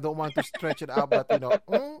ko, I don't want to stretch it out, but I'm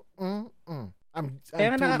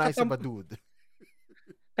too nice of a dude.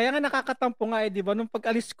 Kaya nga nakakatampo nga di ba? Nung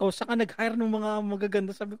pag-alis ko, saka nag-hire ng mga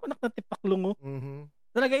magaganda. Sabi ko, nakatipaklong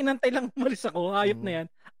Talaga inantay lang umalis ako. Hayop na yan.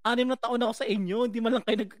 6 na taon ako sa inyo. Hindi man lang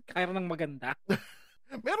kayo nag-hire ng maganda.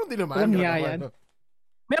 Meron din naman.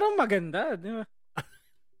 Merong maganda. Di ba?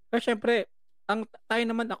 Pero syempre, tayo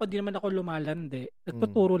naman ako, di naman ako lumalandi.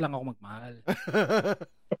 Nagtuturo lang ako magmahal.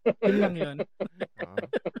 Yun lang yun.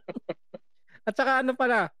 At saka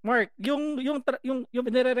pala, Mark, yung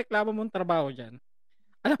nirereklamo mong trabaho dyan,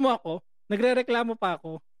 alam mo ako, nagrereklamo pa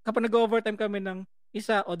ako kapag nag-overtime kami ng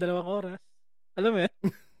 1 o 2 oras. Alam mo yun?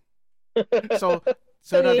 So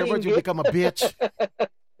in other words, you become a bitch.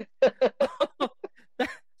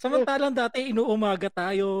 Samantalang dati inuumaga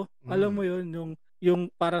tayo. Alam mo yun, yung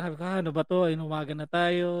parang ano ba to, inuumaga na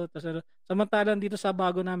tayo. Tapos samantalang dito sa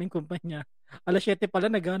bago naming kumpanya, 7:00 pala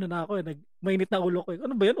nagano na ako, mainit na ulo ko.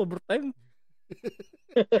 Ano ba yun, overtime?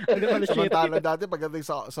 Samantalang dati pagdating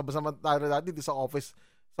sa office,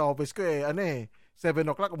 sa office ko 7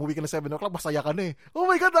 o'clock, umuwi ka na 7 o'clock, masaya ka na Oh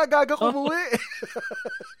my God, nagaga ko umuwi.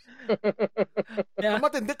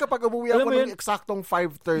 Matindi kapag umuwi ako ng eksaktong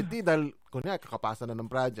 5:30 dahil kunya kakapasa na ng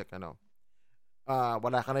project,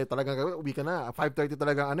 wala ka na talagang gawin, uwi ka na. 5:30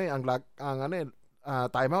 talagang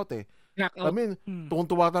time out I mean,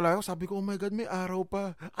 tuwa talaga ako. Sabi ko, oh my God, may araw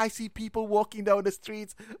pa. I see people walking down the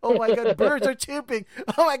streets. Oh my God, birds are chirping.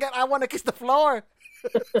 Oh my God, I want to kiss the floor.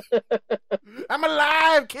 I'm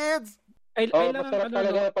alive, kids! Masarap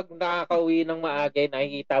talaga pag nakakauwi ng maaga,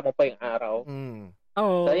 nakikita mo pa yung araw.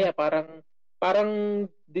 Kaya parang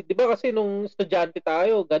di ba kasi nung estudyante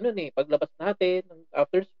tayo, ganun paglabas natin,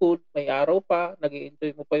 after school, may araw pa,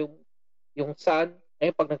 nag-i-enjoy mo pa yung sun.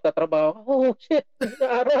 Ngayon, pag nagtatrabaho, oh shit, may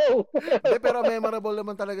araw. Pero memorable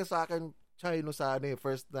naman talaga sa akin, Chay, sa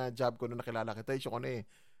first na job ko nung nakilala kita, issue ko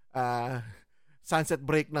sunset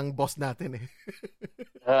break ng boss natin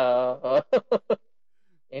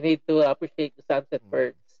You need to appreciate the sunset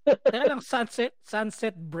first. Kaya lang sunset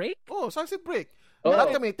break? Sunset break.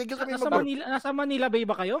 Lahat kami, tigil kami nasa Manila Bay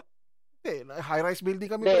ba kayo? Hindi, high-rise building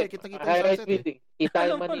kami. Kita-kita yung high-rise sunset building. Kita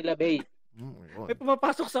yung Manila Bay. May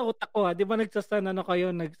pumapasok sa utak ko Di ba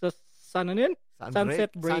kayo?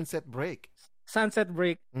 Sunset break. Sunset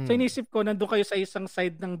break. So inisip ko, nandun kayo sa isang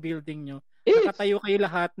side ng building nyo. Nakatayo kayo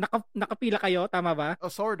lahat. Nakapila kayo, tama ba?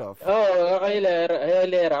 Sort of.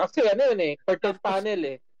 Hilera. Kasi curtain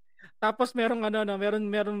panel Tapos merong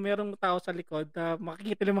merong tao sa likod na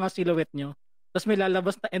makikita yung mga silhouette nyo. Tapos may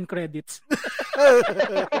lalabas na end credits.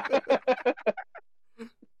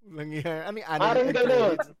 Nangyayari. Parang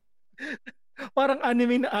gano'n. Parang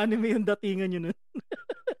anime yung datingan nyo nun.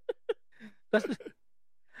 Tapos,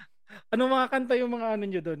 mga kanta yung mga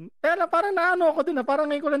nyo doon? Kaya lang, parang ako dun parang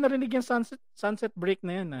ngayon ko lang narinig yung sunset break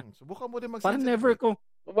na yan Subukan mo din parang never ko.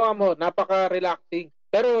 Subukan mo, napaka-relaxing.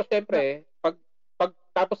 Pero syempre, pag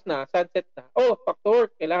tapos na, sunset na, back to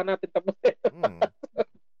work, kailangan natin tapusin.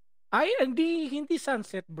 Ay, hindi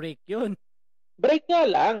sunset break yun. Break nga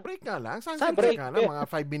lang. Sunset break nga lang, mga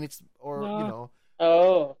 5 minutes or,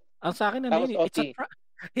 Ang sa akin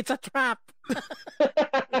it's a trap.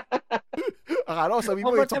 Akala ko sabi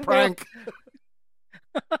mo, it's a prank.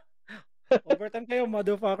 Overtime kayo,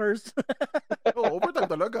 motherfuckers. Overtime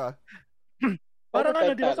talaga.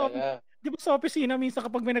 Parang di ba sa opisina, minsan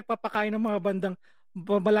kapag may nagpapakain ng mga bandang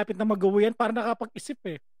malapit na mag-uwian, parang nakapag-isip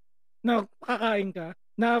na kakain ka.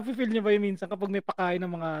 Na-feel niyo ba yung minsan kapag may pakain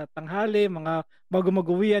ng mga tanghali, mga bago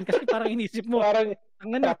mag-uwian, kasi parang inisip mo, parang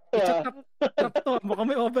it's a trap to. Baka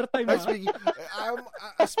may overtime.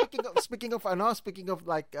 Speaking of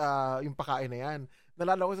like yung pakain na yan,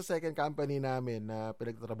 nalala ko sa second company namin na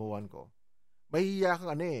pinagtatrabuhan ko. Mahihiya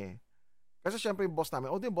kang Kasi syempre yung boss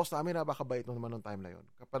namin, yung boss namin napakabait naman nung time na yun.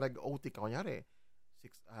 Kapag nag-OT ka, kunyari,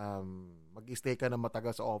 mag-stay ka na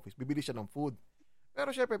matagal sa office, bibili siya ng food. Pero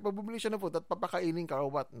syempre, pag bumili siya ng food at papakainin ka or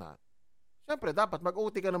what not, syempre, dapat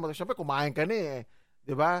mag-OT ka naman. Syempre, kumain ka na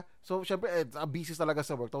Diba? So, syempre, busy talaga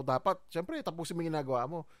sa work. So, dapat, syempre, tapusin mo yung ginagawa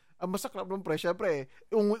mo. Ang masaklap ng syempre,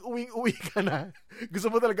 uwi ka na. Gusto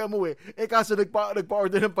mo talaga umuwi. Kaso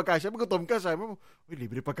nagpa-order ng pagkain. Syempre, gutom ka. Sabi mo,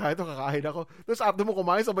 libre pagkain ito, kakain ako. Tapos, after mo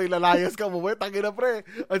kumain, sabay lalayas ka umuwi. Tangina, pre.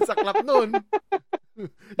 Ang saklap nun.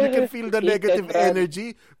 You can feel the negative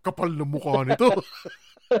energy. Kapal na mukha nito.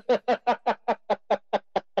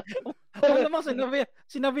 Naman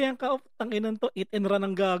sinabihan ka, tanginan to, eat and run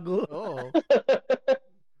ang gago.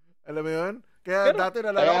 Alam mo yun? Kaya dati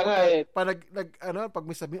nalala ko, pag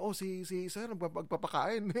may sabi, si sir,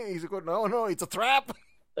 magpapakain. Isip ko, no, it's a trap.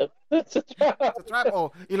 It's a trap.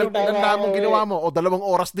 Ilang damong ginawa mo? 2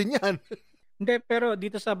 oras din yan. Hindi, pero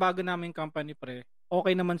dito sa bago naming company, pre,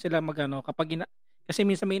 okay naman sila kasi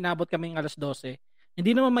minsan may inabot kaming 12:00.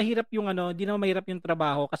 Hindi naman mahirap yung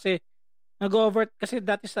trabaho kasi kasi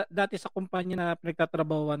dati sa kumpanya na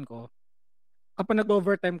pinagtatrabahuan ko, kapag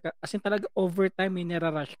nag-overtime ka, as in talaga overtime,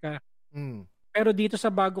 nira-rush ka. Pero dito sa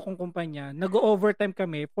bago kong kumpanya, nag-overtime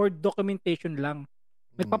kami for documentation lang.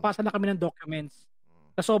 Nagpapasa na kami ng documents.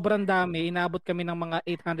 Sa sobrang dami, inaabot kami ng mga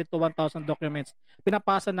 800 to 1,000 documents.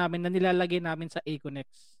 Pinapasa namin na nilalagay namin sa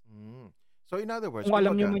Aconex. So in other words, kung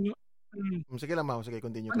alam niyo man yung sige lang, sige,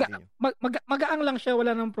 continue. Magaang lang siya,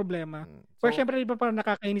 wala nang problema. Pero syempre, di ba parang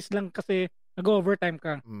nakakainis lang kasi nag-overtime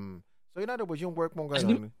ka. So in other words, yung work mong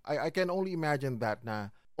ganun, I can only imagine that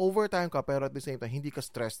na overtime ka pero at the same time, hindi ka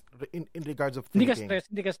stressed in regards of thinking.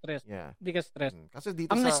 Hindi ka stressed. Yeah. Hindi ka stressed. Kasi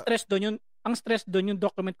dito ang stress doon yung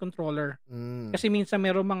document controller. Kasi minsan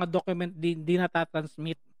merong mga document di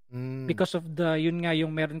natatransmit because of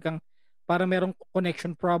yung meron kang para merong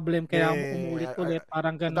connection problem kaya umulit-ulit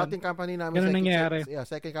parang ganun. Sa dating company namin, nangyayari.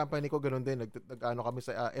 Second company ko ganun din. Nag-ano kami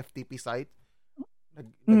sa FTP site.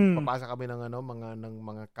 Nagpapasa kami ng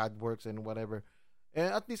mga CAD works and whatever.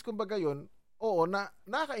 And at least kumbaga yun, oo,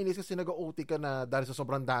 nakakainis kasi nag-OT ka na dahil sa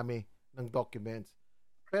sobrang dami ng documents.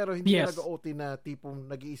 Pero hindi ka nag-OT na tipong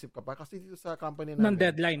nag-iisip ka pa kasi dito sa company namin. Ng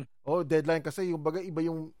deadline. Oh, deadline kasi yung baga iba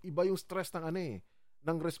yung stress ng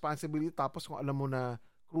ng responsibility, tapos kung alam mo na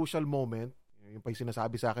crucial moment, yung pa yung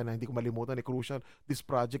sinasabi sa akin na hindi ko malimutan crucial, this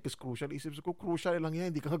project is crucial. Isip ko, crucial lang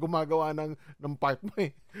yan, hindi ka gumagawa ng part mo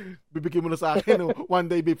Bibigyan mo na sa akin one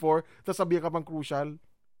day before, tapos sabihin ka pang crucial.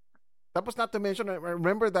 Tapos not to mention, I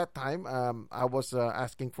remember that time, I was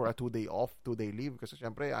asking for a 2-day leave kasi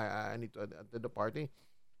syempre I need to attend the party.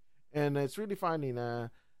 And it's really funny na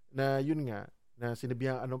yun nga, na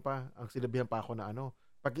sinabihan pa ako na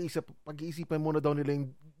pag-iisipan muna daw nila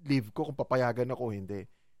yung leave ko kung papayagan ako, hindi.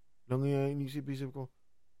 Lang inisip-isip ko.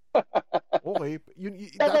 Okay,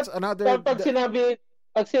 that's another...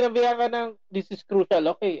 Pag sinabihan ka ng this is crucial,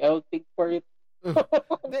 okay, I'll think for it.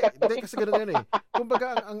 Hindi kasi gano'n yun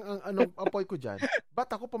Kumbaga, ang point ko dyan, ba't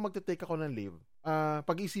ako pa magte-take ako ng leave?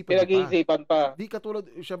 Pag-iisipan pa. Di katulad,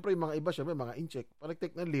 syempre, yung mga iba, syempre, mga in-check, pag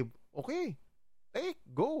nag-take ng leave, okay, take,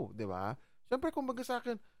 go, di ba? Syempre, kumbaga sa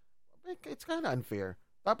akin, it's kinda unfair.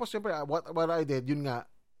 Tapos, syempre, what I did, yun nga,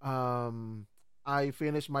 I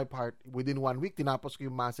finished my part within 1 week, tinapos ko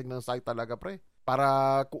yung masing ng site talaga, pre.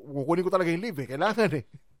 Para, kukunin ko talaga yung leave, kailangan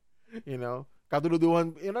You know?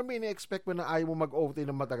 Kaduluduhan, expect mo na ayaw mo mag-OT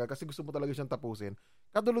ng matagal kasi gusto mo talaga siyang tapusin.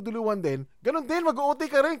 Kaduluduluhan din, ganun din, mag-OT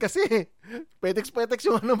ka rin kasi petex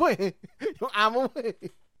yung mo yung amo mo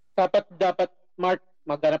Dapat, Mark,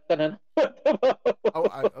 maghanap ka na.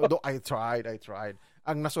 I tried.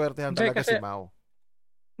 Ang naswertehan talaga si Mau.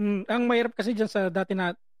 Ang mahirap kasi dyan sa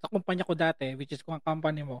kumpanya ko dati, which is kung ang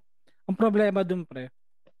company mo, ang problema dun, pre,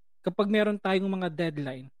 kapag meron tayong mga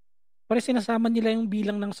deadline, pare sinasama nila yung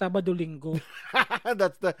bilang ng Sabado-Linggo.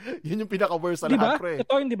 Yun yung pinaka-worst sa lahat, pre.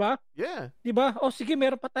 Ito yun, di ba? Yeah. Di ba? O sige,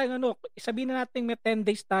 meron pa tayong sabihin na natin may 10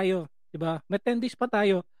 days tayo. Di ba? May 10 days pa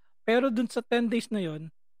tayo. Pero dun sa 10 days na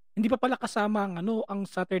yun, hindi pa pala kasama ang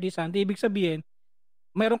Saturday, Sunday. Ibig sabihin,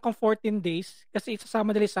 meron kang 14 days kasi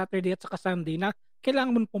isasama nila Saturday at saka Sunday na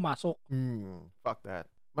kailangan mo pumasok. Fuck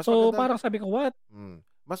that. Parang sabi ko, what?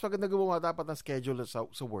 Mas maganda gumawa dapat ng schedule sa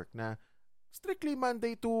work na strictly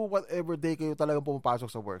Monday to whatever day kayo talagang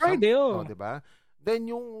pumapasok sa work. Friday, diba?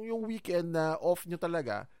 Then yung weekend na off nyo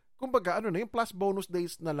talaga, kumbaga, yung plus bonus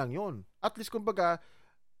days na lang yon. At least, kumbaga,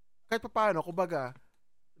 kahit paano, kumbaga,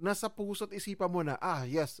 nasa puso at isipan mo na,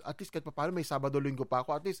 yes, at least kahit paano may Sabado-Linggo pa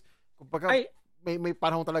ako. At least, kumbaga, may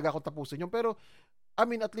panahon talaga akong tapusin yun. Pero,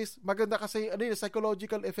 at least, maganda kasi,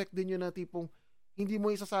 psychological effect din yun na tipong, hindi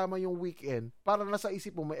mo isasama yung weekend para nasa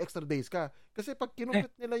isip mo may extra days ka. Kasi pag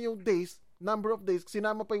kinupit nila yung days, number of days,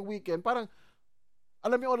 sinama pa yung weekend, parang,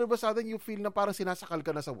 alam mo, all of a sudden, you feel na parang sinasakal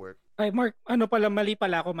ka na sa work. Ay, Mark, mali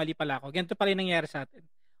pala ako. Ganito pala yung nangyari sa atin.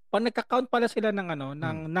 Pag nagka-count pala sila ng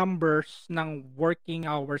ng numbers ng working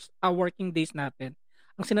hours, working days natin,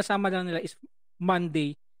 ang sinasama lang nila is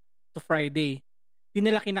Monday to Friday. Di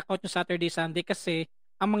nila kinakount yung Saturday, Sunday kasi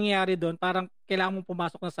ang mangyayari doon, parang kailangan mong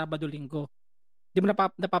pumasok ng Sabado-Linggo. Di mo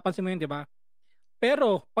napapansin mo yun, di ba?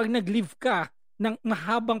 Pero, pag nag-leave ka ng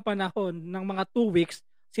mahabang panahon, ng mga 2 weeks,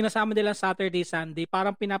 sinasama nila Saturday, Sunday,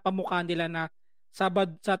 parang pinapamukha nila na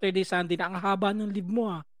Saturday, Sunday, na ang haba ng leave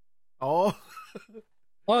mo, Oo.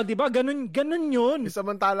 Di ba? Ganun yun.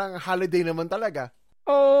 Samantalang holiday naman talaga.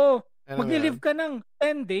 Oo. Mag-leave ka ng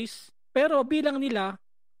 10 days, pero bilang nila,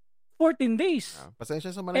 14 days. Pasensya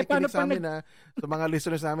sa mga nakikinig sa amin sa mga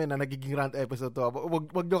listeners namin na nagiging rant episode to.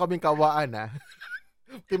 Wag nyo kaming kawaan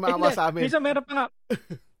Timama sa amin. Minsan meron pa nga.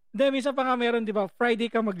 Minsan pa nga meron, di ba? Friday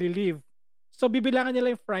ka magli-leave. So bibilangan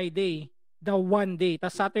nila yung Friday, the 1 day,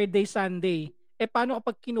 tapos Saturday, Sunday. Paano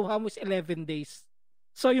kapag kinuha mo is 11 days?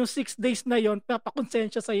 So yung 6 days na yon,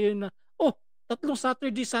 papakonsensya sa'yo na, 3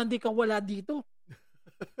 Saturday, Sunday ka wala dito.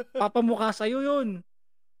 Papamukha sa'yo yun.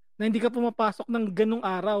 Na hindi ka pumapasok ng ganung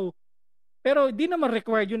araw. Pero di naman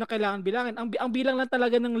required yun na kailangan bilangin. Ang bilang lang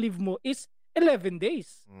talaga ng leave mo is 11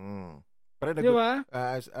 days. Pero di ba?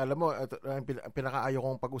 Alam mo, ang pinakaayaw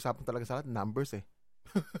kong pag-usapan talaga sa lahat, numbers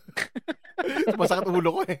Masakit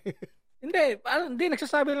ulo ko Hindi,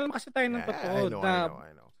 nagsasabi lang kasi tayo ng totoo.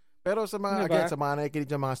 I know. Pero sa mga, diba? Again, sa mga nakikinig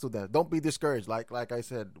ng mga students, don't be discouraged. Like I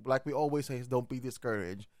said, like we always say, don't be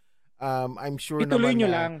discouraged. I'm sure ituloy naman nyo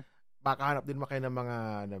lang. Makahanap din kayo ng mga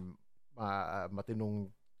matinong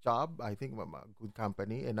job, I think, good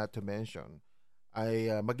company, and not to mention, ay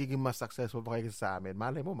magiging mas successful pa kayo sa amin.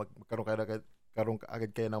 Malay mo, magkaroon agad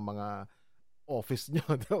kayo ng mga office nyo,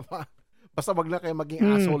 diba? Basta wag lang kayo maging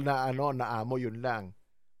asshole na amo, yun lang.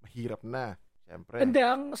 Mahirap na, syempre. Hindi,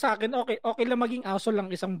 ang sa akin, okay lang maging asshole lang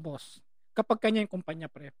isang boss. kapag kanya yung kumpanya,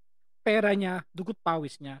 pre. Pera niya, dugot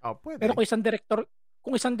pawis niya. Pwede. Pero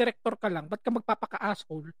kung isang director ka lang, ba't ka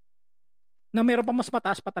magpapaka-asshole na meron pa mas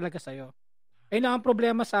mataas pa talaga sa'yo? Ayun lang ang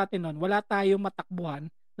problema sa atin nun. Wala tayong matakbuhan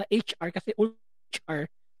na HR kasi HR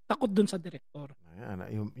takot dun sa director.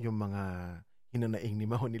 Ayan, yung mga hinanaing ni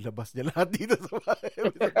Mao nilabas niya lahat dito sa bahay.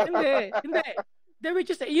 Hindi.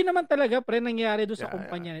 Which is, yun naman talaga, pre, nangyari doon sa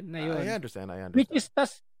kumpanya na yun. I understand. Which is,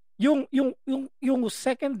 yung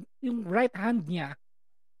second, yung right hand niya,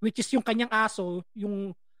 which is yung kanyang aso,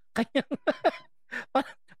 yung kanyang,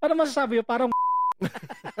 paano masasabi yun? Parang,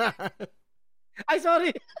 ay,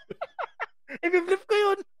 sorry. I-flip ko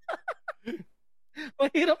yun.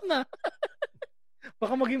 Mahirap na.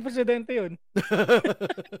 Baka maging presidente yun.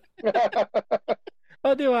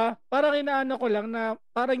 Di ba? Parang inaano ko lang na,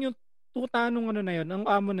 parang yung tutanong ano na yun, ang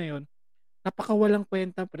amo na yun, napakawalang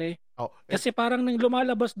kwenta, pre. Kasi parang nang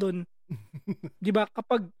lumalabas doon, 'di ba,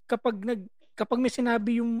 kapag may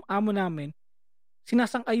sinabi yung amo namin,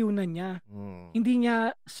 sinasang-ayunan niya. Hindi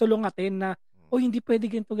niya sulungatin na hindi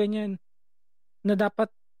pwede ganito ganyan. Na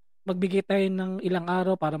dapat magbigay tayo ng ilang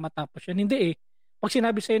araw para matapos yan. Hindi Pag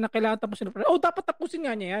sinabi sa'yo na kailangan tapusin, dapat tapusin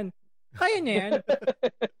nga niya yan. Kaya niya yan.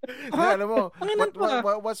 Alam mo,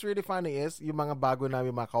 what's really funny is, yung mga bago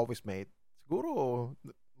namin mga ka-office mate, siguro,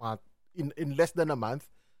 in less than a month,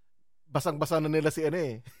 basang-basa na nila si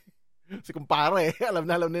si kumpare. Alam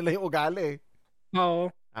nila yung ugali.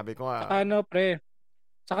 Oo. Sabi ko nga.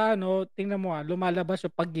 Saka tingnan mo lumalabas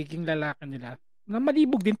yung pagiging lalaki nila. Na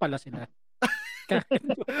malibog din pala sila.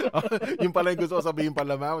 Yung pala yung gusto ko sabihin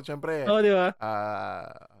pala, Mao. Siyempre. Di ba?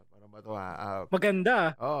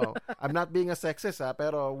 Maganda. I'm not being a sexist,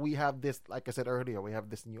 pero we have this, like I said earlier, we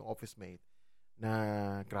have this new office mate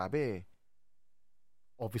na grabe.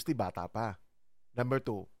 Obviously, bata pa. Number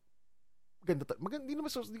 2, maganda, hindi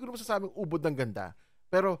ko naman sasabing ubod ng ganda,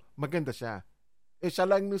 pero maganda siya. Siya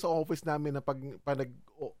lang yung sa office namin na pag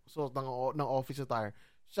nag-suot ng office attire,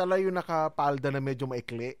 siya lang yung nakapalda na medyo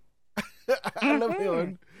maikli. Alam mo yun?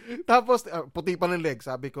 Tapos, puti pa ng leg.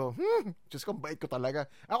 Sabi ko, Diyos ko, bait ko talaga.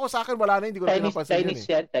 Ako sa akin, wala na, hindi ko na pinapansin yun.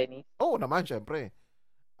 Chinese. Oo naman, syempre.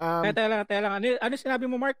 Teka lang. Ano sinabi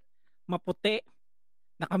mo, Mark? Maputi,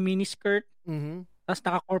 naka-mini skirt, tapos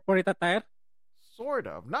naka-corporate attire? Sort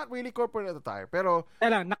of. Not really corporate attire, pero...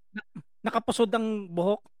 Nakapusod ang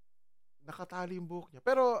buhok? Nakatali yung buhok niya.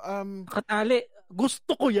 Pero, nakatali.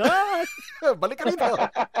 Gusto ko yan! Balik ka rito.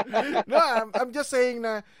 No, I'm just saying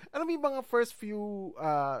na, alam mo yung mga first few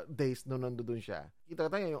days nung nandoon siya,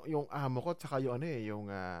 kita tayo yung amo ko, tsaka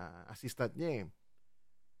yung assistant niya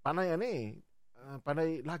Panay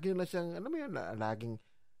panay, lagi na siyang, alam mo yun,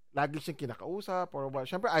 lagi siyang kinakausap, or what.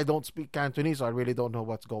 Siyempre, I don't speak Cantonese, so I really don't know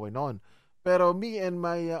what's going on. Pero me and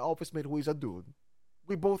my office mate who is a dude,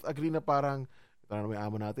 we both agree na parang, ito na naman yung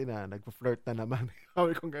amo natin nagpa-flirt na naman.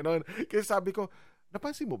 Sabi ko gano'n. Kasi sabi ko,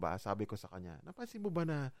 napansin mo ba? Sabi ko sa kanya, napansin mo ba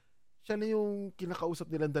na siya na yung kinakausap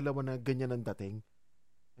nilang dalawa na ganyan ang dating?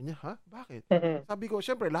 Kanya, Bakit? Sabi ko,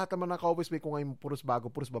 syempre, lahat naman ng ka-office mate ko ngayon puros bago,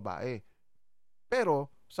 puros babae. Pero,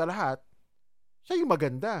 sa lahat, siya yung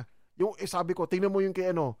maganda. Yung, sabi ko, tingnan mo yung kay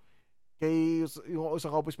yung isang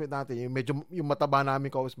ka-office mate natin, yung mataba namin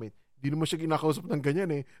ka-office mate, di naman siya kinakausap ng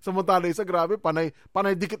ganyan Samantala isa, grabe, panay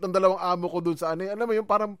dikit ng dalawang amo ko dun sa Alam mo yung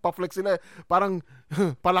parang pa-flex sila, parang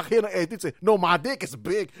palaki ng edits No, my dick is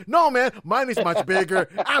big. No, man, mine is much bigger.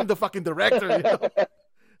 I'm the fucking director,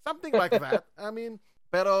 Something like that. I mean,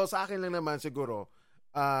 pero sa akin lang naman siguro,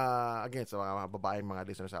 again, sa mga babaeng mga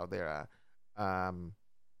listeners out there,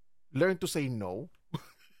 learn to say no.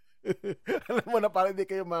 Alam mo na parang hindi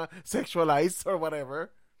kayo ma-sexualized or whatever.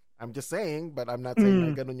 I'm just saying, but I'm not saying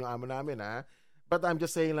na ganun yung amo namin, But I'm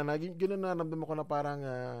just saying lang na, yun na naramdaman ko na parang,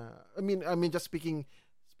 I mean, just speaking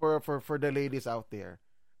for the ladies out there,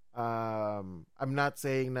 I'm not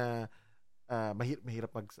saying na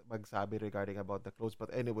mahirap magsabi regarding about the clothes,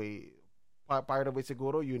 but anyway, part of it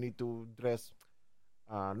siguro, you need to dress,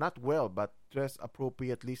 not well, but dress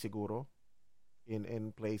appropriately siguro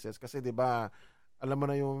in places. Kasi diba, alam mo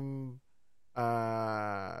na yung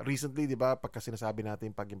recently, di ba, pagka sinasabi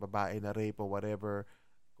natin pag yung babae na rape or whatever,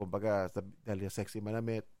 kumbaga, dahil sexy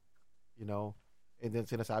manamit, and then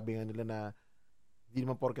sinasabi nga nila na hindi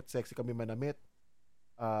naman porket sexy kami manamit,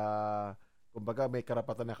 kumbaga, may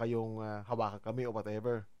karapatan na kayong hawakan kami or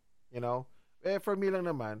whatever, for me lang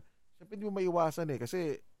naman, syempre hindi mo maiwasan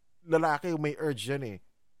kasi lalaki yung may urge yan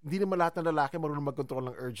hindi naman lahat ng lalaki marunong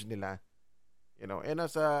mag-control ng urge nila. And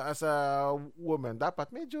as a woman, dapat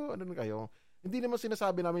medyo kayo. Hindi naman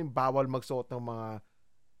sinasabi namin bawal magsuot ng mga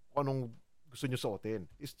anong gusto nyo suotin.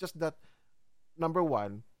 It's just that number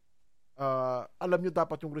 1, alam nyo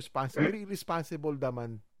dapat yung responsible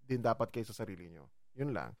naman din dapat kayo sa sarili nyo.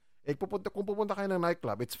 Yun lang. Kung pupunta kayo ng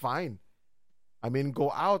nightclub, it's fine. I mean,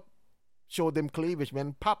 go out, show them cleavage,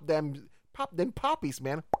 man. Pop them poppies,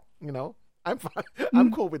 man. You know, I'm fine.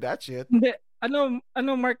 I'm cool with that shit. Hindi. Ano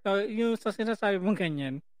Mark, no? Yung sa sinasabi mong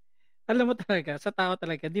ganyan, alam mo talaga, sa tao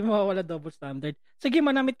talaga, di mawawala double standard. Sige,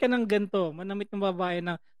 manamit ka ng ganito. Manamit ng babae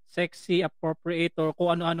ng sexy, appropriate, or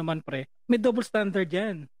kung ano-ano man, pre. May double standard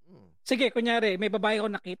yan. Sige, kunyari, may babae ko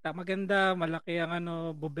nakita. Maganda, malaki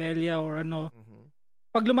ang bobelya or ano. Mm-hmm.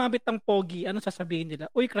 Pag lumapit ng pogi, ano sasabihin nila?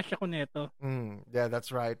 Uy, crush ako nito. Yeah,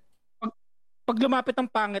 that's right. Pag lumapit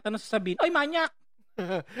ng pangit, ano sasabihin? Uy, manyak!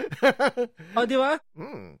 Di ba?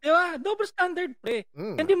 Di ba? Double standard, pre.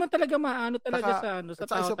 Hindi man talaga maano talaga sa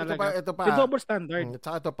tao talaga. Ito pa. May double standard.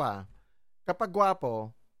 Tsaka ito pa. Kapag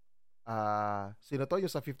gwapo, sino to?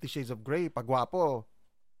 Yung sa 50 Shades of Grey, pag gwapo,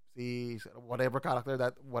 si whatever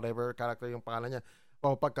character yung pangalan niya.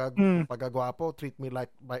 O pagka gwapo, treat me like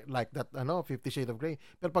that, 50 Shades of Grey.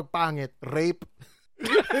 Pero pag pangit, rape.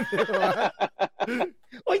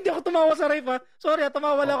 Hindi ako tumawa sa rape, ha? Sorry,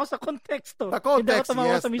 tumawa lang ako sa konteksto. The context,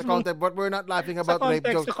 yes, the context. But we're not laughing about rape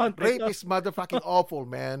jokes. Rape is motherfucking awful,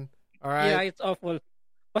 man. Alright? Yeah, it's awful.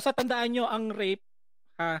 Basta tandaan nyo, ang rape,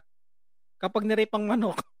 kapag ni-rape ang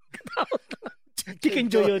manok, chicken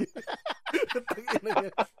joy yun.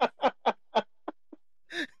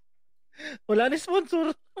 Wala na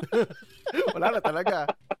sponsor. Wala na talaga.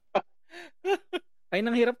 Ay,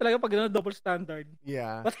 nang hirap talaga pag double standard.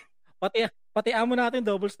 Yeah. Pati amo natin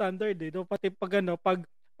double standard eh. Pati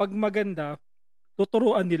pag maganda,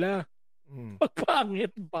 tuturuan nila. Pag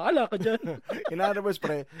pangit, bahala ka dyan. In other words,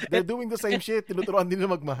 pre, they're doing the same shit. Tinuturuan nila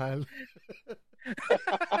magmahal.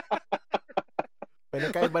 Pero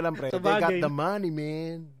kaya ba lang, pre? They got the money,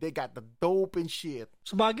 man. They got the dope and shit.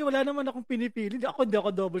 Sabagay, wala naman akong pinipili. Hindi ako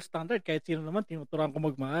double standard. Kahit sino naman, tinuturuan ko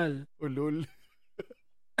magmahal. Ulul.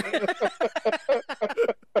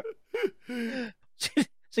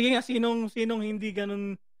 Sige nga, sinong hindi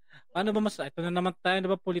ganun, ano ba mas, ito na naman tayo,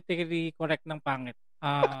 ano ba politically correct ng pangit?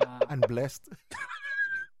 Unblessed?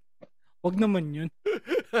 Wag naman yun.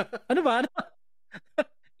 Ano ba?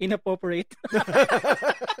 Inappropriate?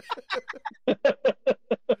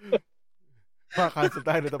 Cancel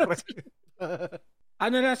tayo nito, pre.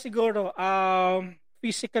 Ano na siguro,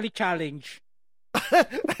 physically challenged.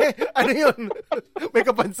 Ano yun? May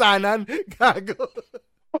kapansanan? Gago.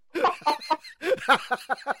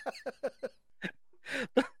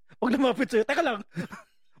 Huwag lumapit sa'yo. Teka lang.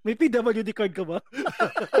 May PWD card ka ba?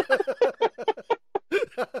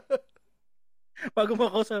 Bago mo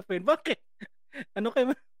kausapin. Bakit? Ano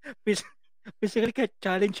kayo? Physically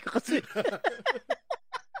challenge ka kasi.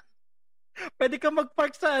 Pwede ka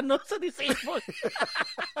mag-park sa sa disabled.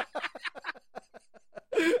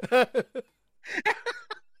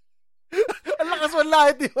 Ang lakas mo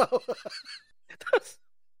lahat, di ba? Tapos,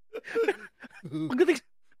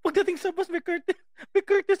 pagdating sa bus, may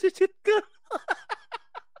courtesy seat ka.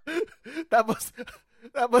 Tapos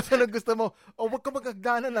anong gusto mo? Wag ka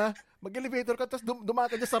magagdanan, ha? Mag-elevator ka, tapos dumaan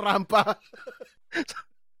ka dyan sa rampa.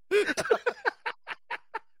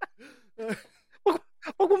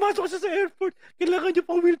 Pag pumasok ka sa airport, kailangan nyo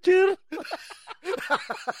pang wheelchair.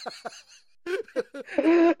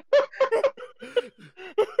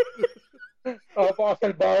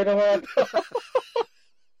 Pakasalbahe naman.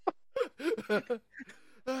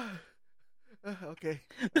 Okay.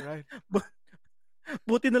 Alright.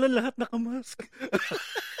 Buti na lang lahat nakamask.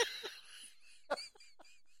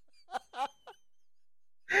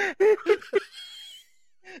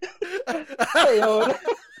 Ayun.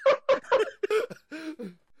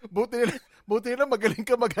 Buti na magaling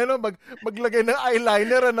ka maglagay ng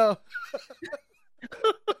eyeliner, ano?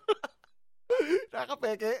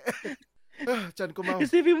 Nakapeke. Tiyan ko, ma'am.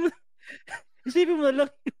 Isipin mo na lang,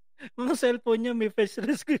 mga cellphone niya may face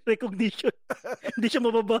recognition. Hindi siya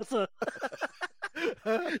mababasa.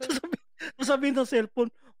 Sasabihin ng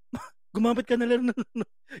cellphone, gumamit ka na lang ng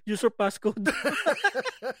user passcode.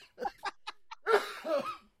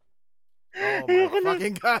 Oh my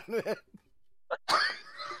fucking God, man.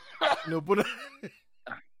 Nubo na.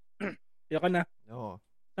 Ayoko na. Oo.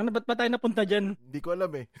 Ano, ba't ba tayo napunta dyan? Hindi ko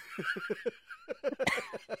alam eh.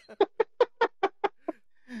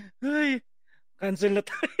 Ay, cancel na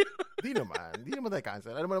tayo. Hindi naman tayo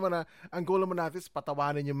cancel. Ano naman na, ang goal naman natin is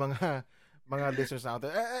patawanin yung mga listeners out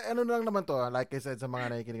there. Ano lang naman to, like I said sa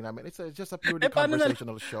mga nakikinig namin, it's just a purely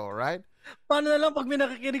conversational show, right? Paano na lang pag may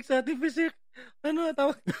nakikinig sa ating Fisik? Ano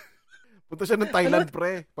tawag? Punta siya ng Thailand,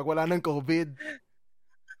 pre, pag wala ng COVID.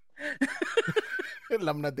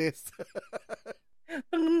 Alam na this.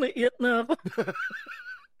 Ang naiyak na ako.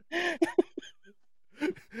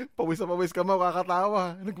 Pawis na pawis ka mo,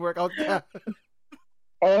 kakatawa. Nag-workout ka.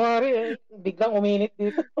 Oo nga rin, biglang uminit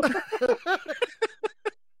dito.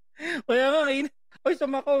 Kaya nga, mainit. Oy, sa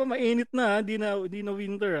Macau, mainit na, di na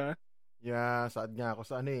winter, ha? Yeah, sad nga ako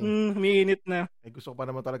sa mainit na. Gusto ko pa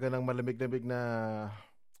naman talaga ng malamig-lamig na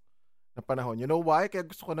panahon. You know why? Kaya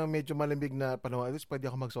gusto ko ng medyo malamig na panahon. At least pwede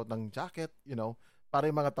ako magsuot ng jacket, para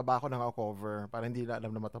yung mga taba ko naka-cover, para hindi na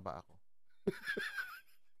alam na mataba ako.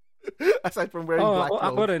 Aside from wearing black clothes.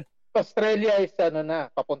 Ako rin. Australia is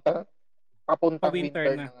papuntang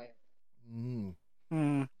winter na ngayon.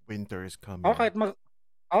 Winter is coming. Kahit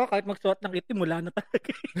magsuot ng itim, wala na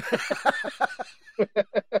talaga.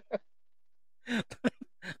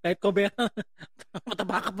 Kahit kobera,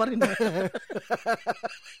 mataba ka pa rin.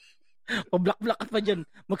 Black ka pa dyan.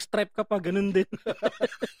 Mag-stripe ka pa, ganun din.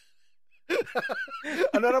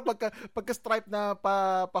 Pagka-stripe na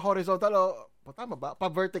pa horizontal, tama ba? Pa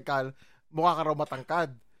vertical, mukha ka raw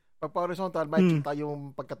matangkad. Pag pa horizontal, may kita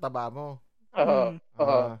yung pagkataba mo.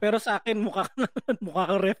 Pero sa akin, mukha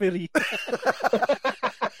ka referee.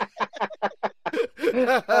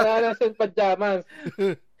 Wala na sa pajamas.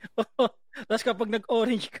 Tapos kapag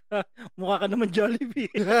nag-orange ka, mukha ka naman Jollibee.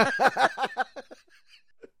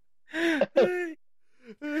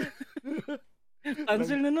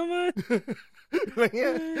 Cancel na naman.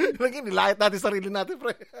 Lagi, nilahit natin sarili natin,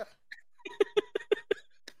 pre.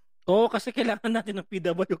 Oo, kasi kailangan natin ng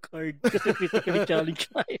PW card. Kasi physically challenge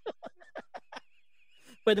tayo.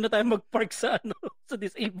 Pwede na tayo mag-park sa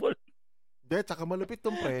disabled. Tsaka malupit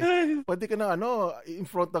tong pre. Pwede ka na in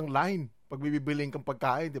front ng line pag bibibiling kang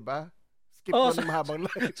pagkain, di ba? Skip mo ng mahabang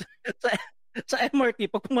line. Sa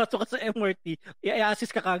MRT, pag pumasok ka sa MRT,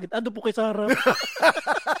 i-assist ka kagad. Ano po kayo sa harap?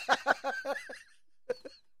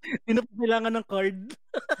 Hindi na po kailangan ng card.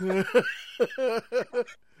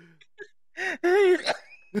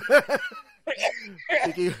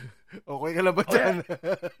 Okay ka lang ba dyan?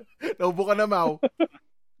 Naubo ka na, Mau.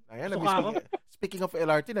 Ayan, speaking of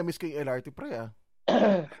LRT, na-miss ko yung LRT, pre,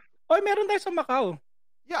 Oy, meron tayo sa Macau.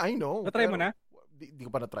 Yeah, I know. Na-try mo na? Di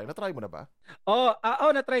ko pa na-try. Na-try mo na ba?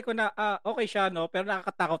 Na-try ko na. Okay siya, no? Pero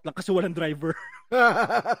nakakatakot lang kasi walang driver.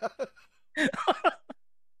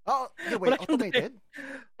 Wait, automated?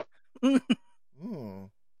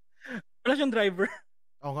 Wala siyang driver.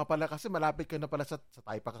 Oo nga pala, kasi malapit ka na pala sa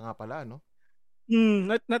Taipa ka nga pala, no?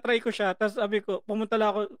 Na-try ko siya. Tapos sabi ko, pumunta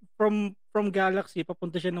lang ako from Galaxy,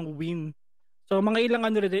 papunta siya ng Win. So, mga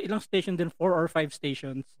ilang station din, 4 or 5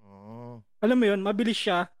 stations. Alam mo yun, mabilis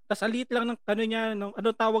siya. Tapos alit lang ng ano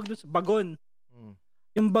tawag doon sa bagon.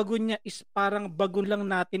 Yung bagon niya is parang bagon lang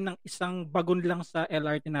natin ng isang bagon lang sa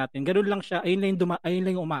LRT natin. Ganun lang siya. Ayun lang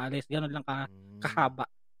yung umaalis. Ganun lang kahaba.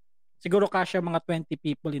 Siguro kasya mga 20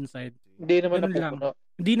 people inside. Hindi naman napupuno.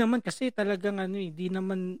 Hindi naman kasi talagang hindi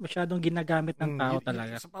naman masyadong ginagamit ng tao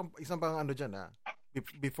talaga. Isang pang dyan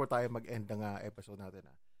before tayo mag-end ng episode natin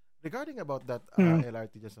regarding about that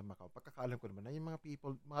LRT dyan sa Macau, pagkakaalam ko naman na yung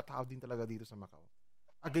mga tao din talaga dito sa Macau,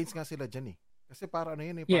 against nga sila dyan Kasi parang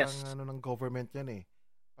yun parang ng government yan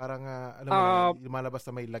Parang alam mo na, lumalabas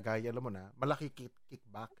na may lagay, alam mo na, malaki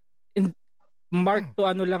kickback. Mark to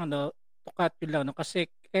lang to cut you lang kasi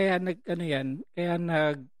kaya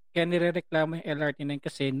nirereklamo yung LRT na yun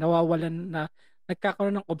kasi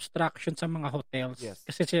nagkakaroon ng obstruction sa mga hotels. Yes.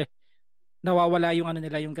 Kasi nawawala yung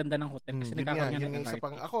nila, yung ganda ng hotel kasi nagkakaroon ng LRT.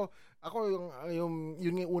 Ako yung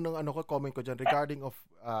unang comment ko dyan regarding of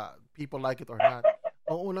people like it or not.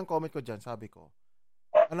 Ang unang comment ko dyan, sabi ko,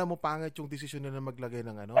 alam mo, pangit yung desisyon na maglagay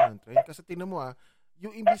ng train. Kasi tingnan mo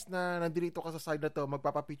yung imbis na nandito ka sa side na to,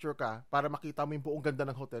 magpapapicture ka para makita mo yung buong ganda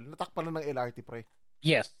ng hotel, natakpan na ng LRT, pre.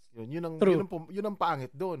 Yes. Yun ang pangit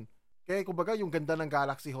doon. Kaya kumbaga yung ganda ng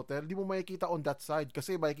Galaxy Hotel, di mo makikita on that side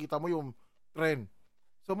kasi makikita mo yung train.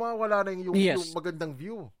 So mawawala na yung magandang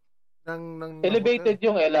view ng elevated hotel.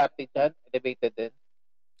 Yung LRT dyan? Elevated din?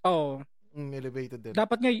 Oo. Elevated din.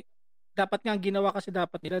 Dapat nga ginawa kasi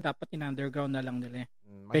dapat in-underground na lang nila.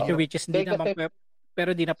 Which is hindi naman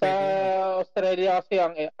pero di na pwede. Sa Australia kasi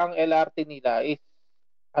ang LRT nila is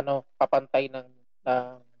kapantay ng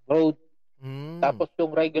road. Tapos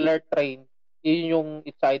yung regular train, yun yung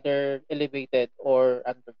it's either elevated or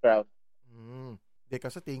underground. Di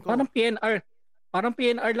kasi tingin ko. Parang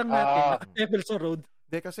PNR lang natin, level sa road.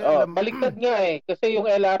 Di kasi baliktad nga kasi yung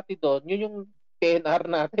LRT doon, yun yung PNR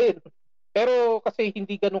natin. Pero kasi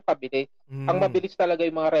hindi ganun kabilis. Ang mabilis talaga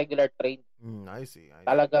yung mga regular train. I see.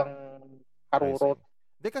 Talagang karurot.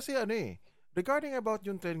 Di kasi regarding about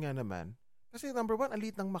yung train nga naman, kasi number one,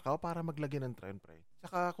 alit ng Macau para maglagay ng train, pre.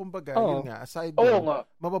 Tsaka kumbaga, yun nga, aside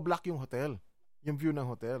mabablock yung hotel, yung view ng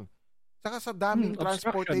hotel. Tsaka sa daming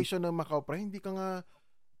transportation ng Macau, pre, hindi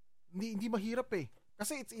mahirap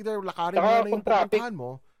Kasi it's either lakarin mo Saka na yung kung traffic. pupuntahan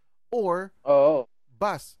mo or Oo.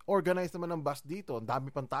 bus. Organized naman ng bus dito. Ang dami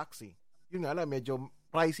pang taxi. Yun nga lang, medyo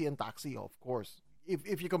pricey ang taxi, of course.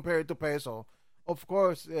 If you compare it to peso, of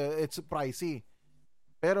course, it's pricey.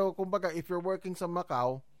 Pero kumbaga, if you're working sa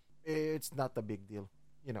Macau, it's not a big deal.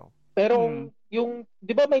 You know. Pero yung,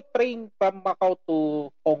 di ba may train from Macau to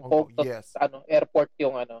Hong Kong to yes. Airport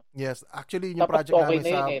yung ano? Yes. Actually, yung Tapos project okay namin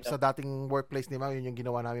na yun, sa dating workplace ni Mau, yun yung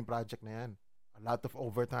ginawa namin project na yan. A lot of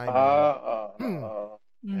overtime.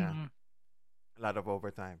 Yeah. A lot of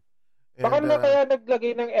overtime. And, baka na kaya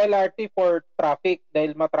naglagay ng LRT for traffic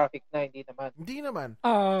dahil ma-traffic na, hindi naman. Hindi naman.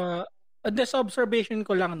 This observation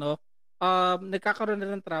ko lang, no? Nagkakaroon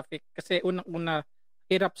na ng traffic kasi unang-una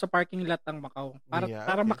hirap sa parking lot ang Macau.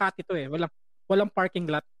 Para Makati to eh. Walang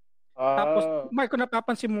parking lot. Tapos, Mark, kung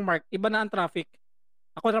napapansin mo, Mark, iba na ang traffic.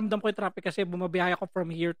 Ako ramdam ko yung traffic kasi bumabiyahe ako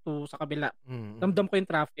from here to sa kabila. Ramdam ko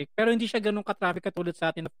yung traffic. Pero hindi siya ganun ka-traffic katulad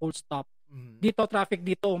sa atin na full stop. Dito, traffic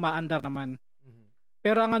dito, umaandar naman.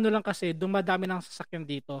 Pero ang ano lang kasi, dumadami ng sasakyan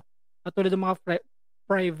dito. Katulad ng mga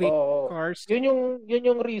private cars. Yun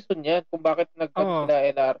yung reason yan kung bakit nila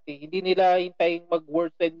LRT. Hindi nila hintayin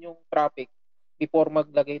mag-worsen yung traffic before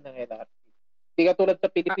maglagay ng LRT. Hindi katulad sa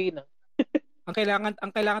Pilipinas. Ang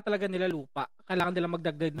kailangan talaga nila lupa. Kailangan nila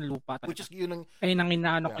magdagdag ng lupa talaga. Which is yun ang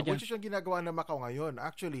inaano ko dyan. Which is yung ginagawa ng Macau ngayon.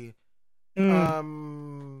 Actually,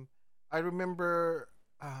 I remember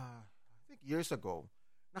I think years ago,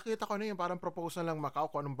 nakita ko na yung parang proposal ng Macau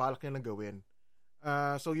kung anong balak nilang gawin.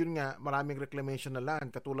 So yun nga, maraming reclamation na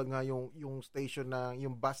land. Katulad nga yung station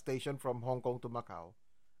yung bus station from Hong Kong to Macau.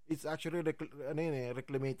 It's actually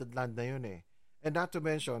reclamated land na yun eh. And not to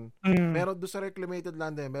mention, meron doon sa reclamated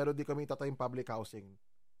land eh, meron din kami tatayong public housing.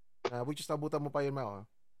 Which is nabutan mo pa yun, Mao.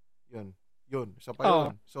 Yun. So pa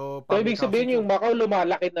yun. So ibig sabihin yung Macau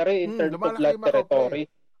lumalaki na rin in terms of land territory.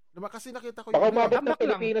 Kasi nakita ko yung... Baka umabot na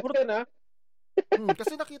Pilipinas yan, ha?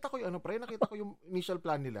 Kasi nakita ko yung initial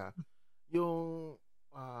plan nila. Yung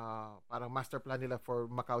parang master plan nila for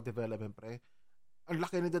Macau development, pre. Ang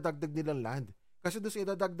laki na dadagdag nilang land. Kasi doon sa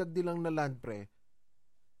idadagdag nilang na land, pre,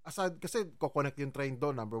 aside, kasi ko-connect yung train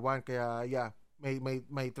doon, number one. Kaya,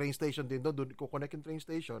 may train station din doon. Doon ko-connect yung train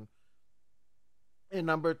station. And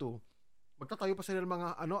number two, magtatayo pa sila ng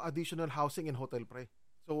mga additional housing and hotel, pre.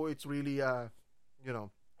 So, it's really, and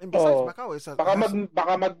besides, Macau is...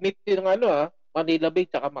 Baka mag-meet yung Manila Bay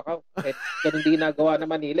tsaka Macau. Ganun din ginagawa na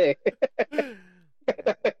Manila eh.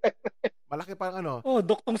 Malaki parang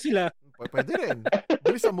duktong sila. Pwede rin.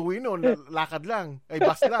 Bilis umuwi noon, lakad lang. Ay,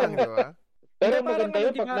 bus lang, di ba? Pero maganda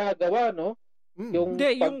yun pag nagawa, no? Yung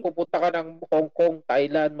pagpupunta ka ng Hong Kong,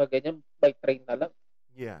 Thailand, maganyan, by train na lang.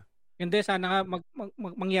 Yeah. Hindi, sana nga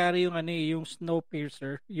mangyari yung yung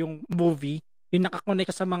Snowpiercer, yung movie, yung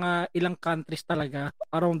nakakonect sa mga ilang countries talaga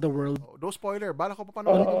around the world. No spoiler. Bala ko pa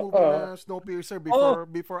panoorin yung movie na Snowpiercer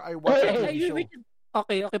before I watch the TV show.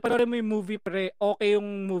 Okay. Panoorin mo yung movie, pre. Okay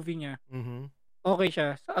yung movie niya. Okay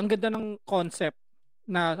siya. Ang ganda ng concept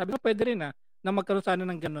na, sabi ko pwede rin na magkaroon sana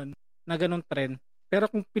ng ganun. Na ganun trend. Pero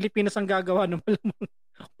kung Pilipinas ang gagawa,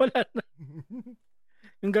 wala na.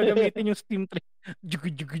 Yung gagamitin yung steam train. Jugu.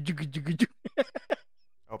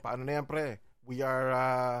 Paano na yan, pre? We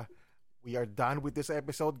are done with this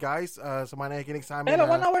episode, guys. Sa mga nakikinig sa amin. Pero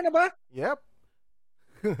 1 hour na ba? Yep.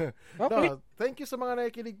 Okay. No, thank you sa mga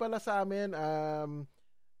nakikinig pala sa amin.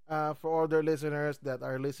 For all the listeners that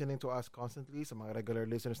are listening to us constantly, sa mga regular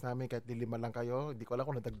listeners namin, kahit 5 lang kayo, hindi ko alam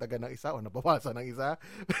kung nadagdagan ng isa o nabawasan ng isa.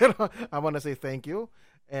 Pero I wanna say thank you.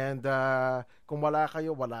 And kung wala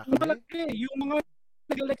kayo, wala kami. Yung mga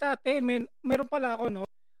nag-like sa atin, meron pala ako, no?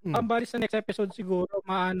 Ang bali sa next episode siguro,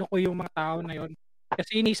 maano ko yung mga tao na yon.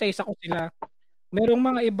 Kasi inisa-isa ko sila. Merong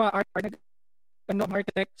mga iba,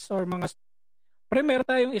 architects or mga... Pre, meron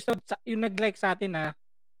tayong isa, yung nag-like sa atin,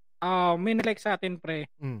 may nag-like sa atin,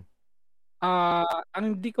 pre.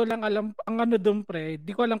 Ang hindi ko lang alam, ang doon, pre,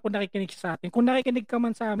 hindi ko alam kung nakikinig sa atin. Kung nakikinig ka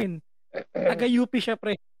man sa amin, taga-UP siya,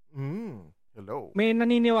 pre. Hello. May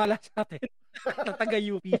naniniwala sa atin na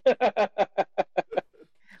taga-UP.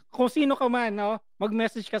 Kung sino ka man,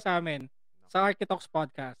 mag-message ka sa amin sa Architox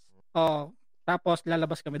Podcast. Tapos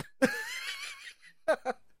lalabas kami.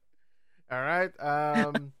 Alright.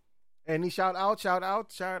 Any shout out?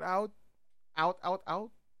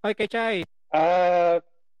 Out. Okay, Chay.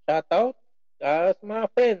 Shout out? Sa mga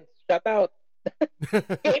friends, shout out.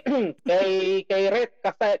 kay Red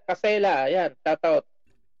Casela, yan, shout out.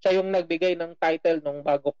 Siya yung nagbigay ng title ng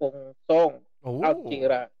bago kong song,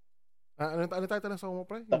 Altjira. Ano title ng song mo,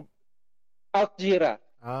 pre? Altjira.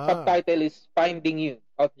 Subtitle is Finding You,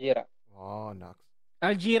 Altjira. Oh, Nox.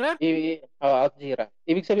 Altjira? Altjira.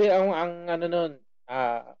 Ibig sabihin, ang ano nun,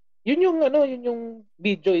 Yun yung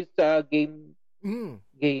video is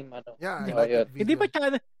game ano. Yeah, I So, like yun. that video.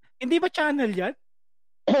 Hindi ba channel 'yan?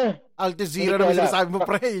 Al Jazeera Hindi ko naman alam. sinasabi mo,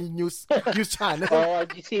 pre. News channel. Al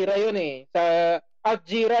Jazeera yun eh. Sa Al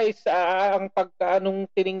Jazeera is ang pagkaanong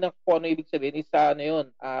tiningnan ko ano ibig sabihin is ano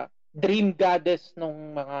yun, dream goddess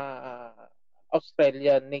nung mga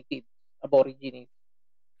Australian native aborigines.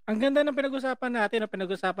 Ang ganda ng pinag-usapan natin.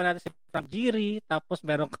 Pinag-usapan natin si Frank Giri, tapos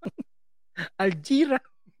meron kang Algira.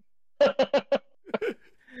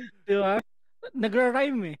 Di ba?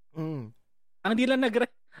 Nagra-rhyme eh. Ang di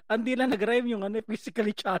lang nag-rhyme yung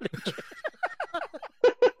physically challenged.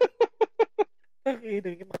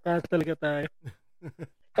 Makas talaga tayo.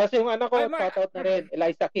 Kasi yung anak ko, shoutout na rin,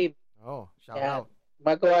 Eliza Kim. Oh, shout out.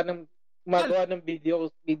 Magawa ng videos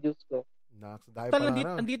ko.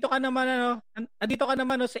 Andito ka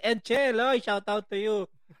naman si Ed Chel, shout out to you.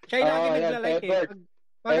 Siya yung lagi nagla-like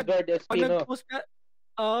Edward Espino.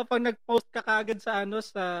 Pag nag-post ka kagad sa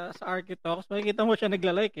sa Architox, makikita mo siya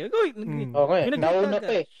nagla-like eh. Okay, nauna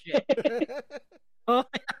pa eh.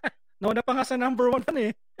 Nauna pa nga sa number 1 pan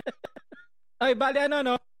eh. Ay, bali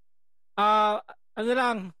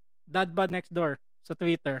Dad Bod Next Door sa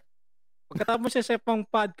Twitter. Pagkatapos sa pang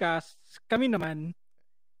podcast, kami naman,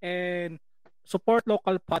 and support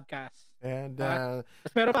local podcast. And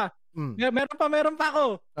meron pa. Meron pa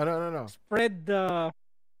ako. Ano? Spread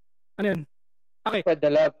ano yun? Okay. Spread the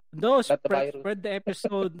love. No, spread the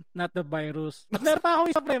episode, not the virus. Meron pa ako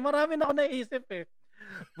isa, pre. Marami na ako naisip eh.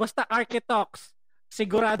 Basta Architox,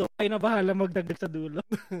 sigurado kayo na bahala magdagdag sa dulo.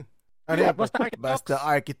 Basta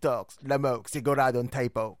Architox, lamok, sigurado ang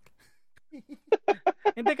typo.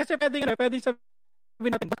 Hindi kasi pwedeng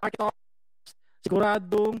sabihin natin, basta Architox,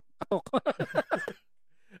 siguradong katok.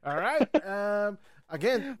 Alright.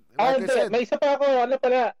 Again, like I said, may isa pa ako,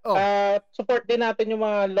 support din natin yung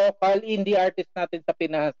mga local indie artists natin sa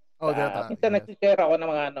Pinas. Minsan nagsishare ako ng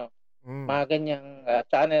mga mga ganyang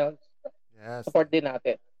channels. Yes. Support din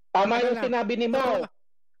natin. Tama yung sinabi ni Mau.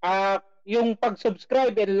 Yung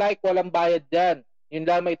pag-subscribe and like, walang bayad dyan. Yun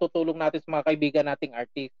lang may tutulong natin sa mga kaibigan nating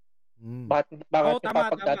artist. Bakit nyo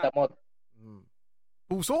papagdadamot?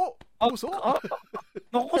 Puso!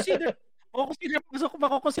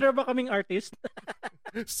 Makukonsider ba kaming artist?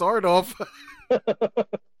 Sort of.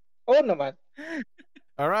 Oo naman.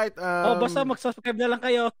 Alright. Basta mag-subscribe na lang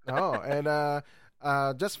kayo. And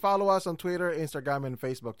just follow us on Twitter, Instagram, and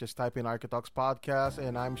Facebook. Just type in Architox Podcast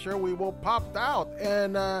and I'm sure we will pop out.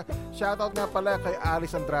 And shout out nga pala kay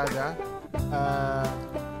Alice Andrada.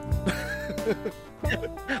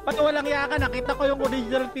 Pati walang yaka, nakita ko yung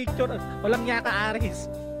original picture. Walang yaka, Aris.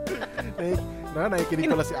 Nakikinig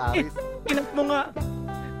pala si Aris. Kinat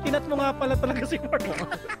mo nga pala talaga si Mark.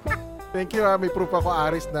 Thank you. May proof ako,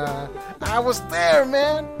 Aris, na I was there,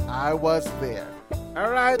 man. I was there.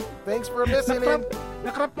 Alright. Thanks for listening.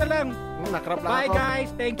 Nakrap na lang. Bye,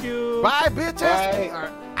 guys. Thank you. Bye, bitches. Bye. We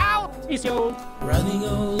are out. Peace, yo. Running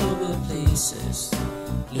all over places,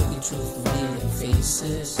 looking through familiar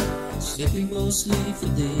faces, sleeping mostly for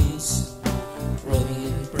days, roaming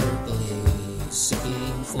in purple haze,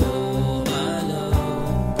 seeking for my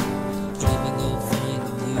love, dreaming of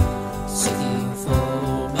finding you, seeking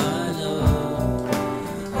for my love,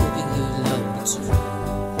 hoping you love me too.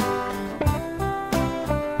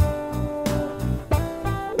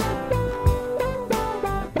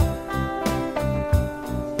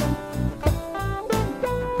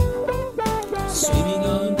 Swimming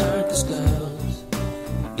on darkest clouds,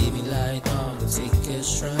 baby light on the thickest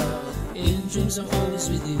shroud. In dreams I'm always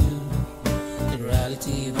with you, in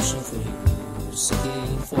reality wishing for you,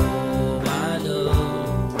 seeking for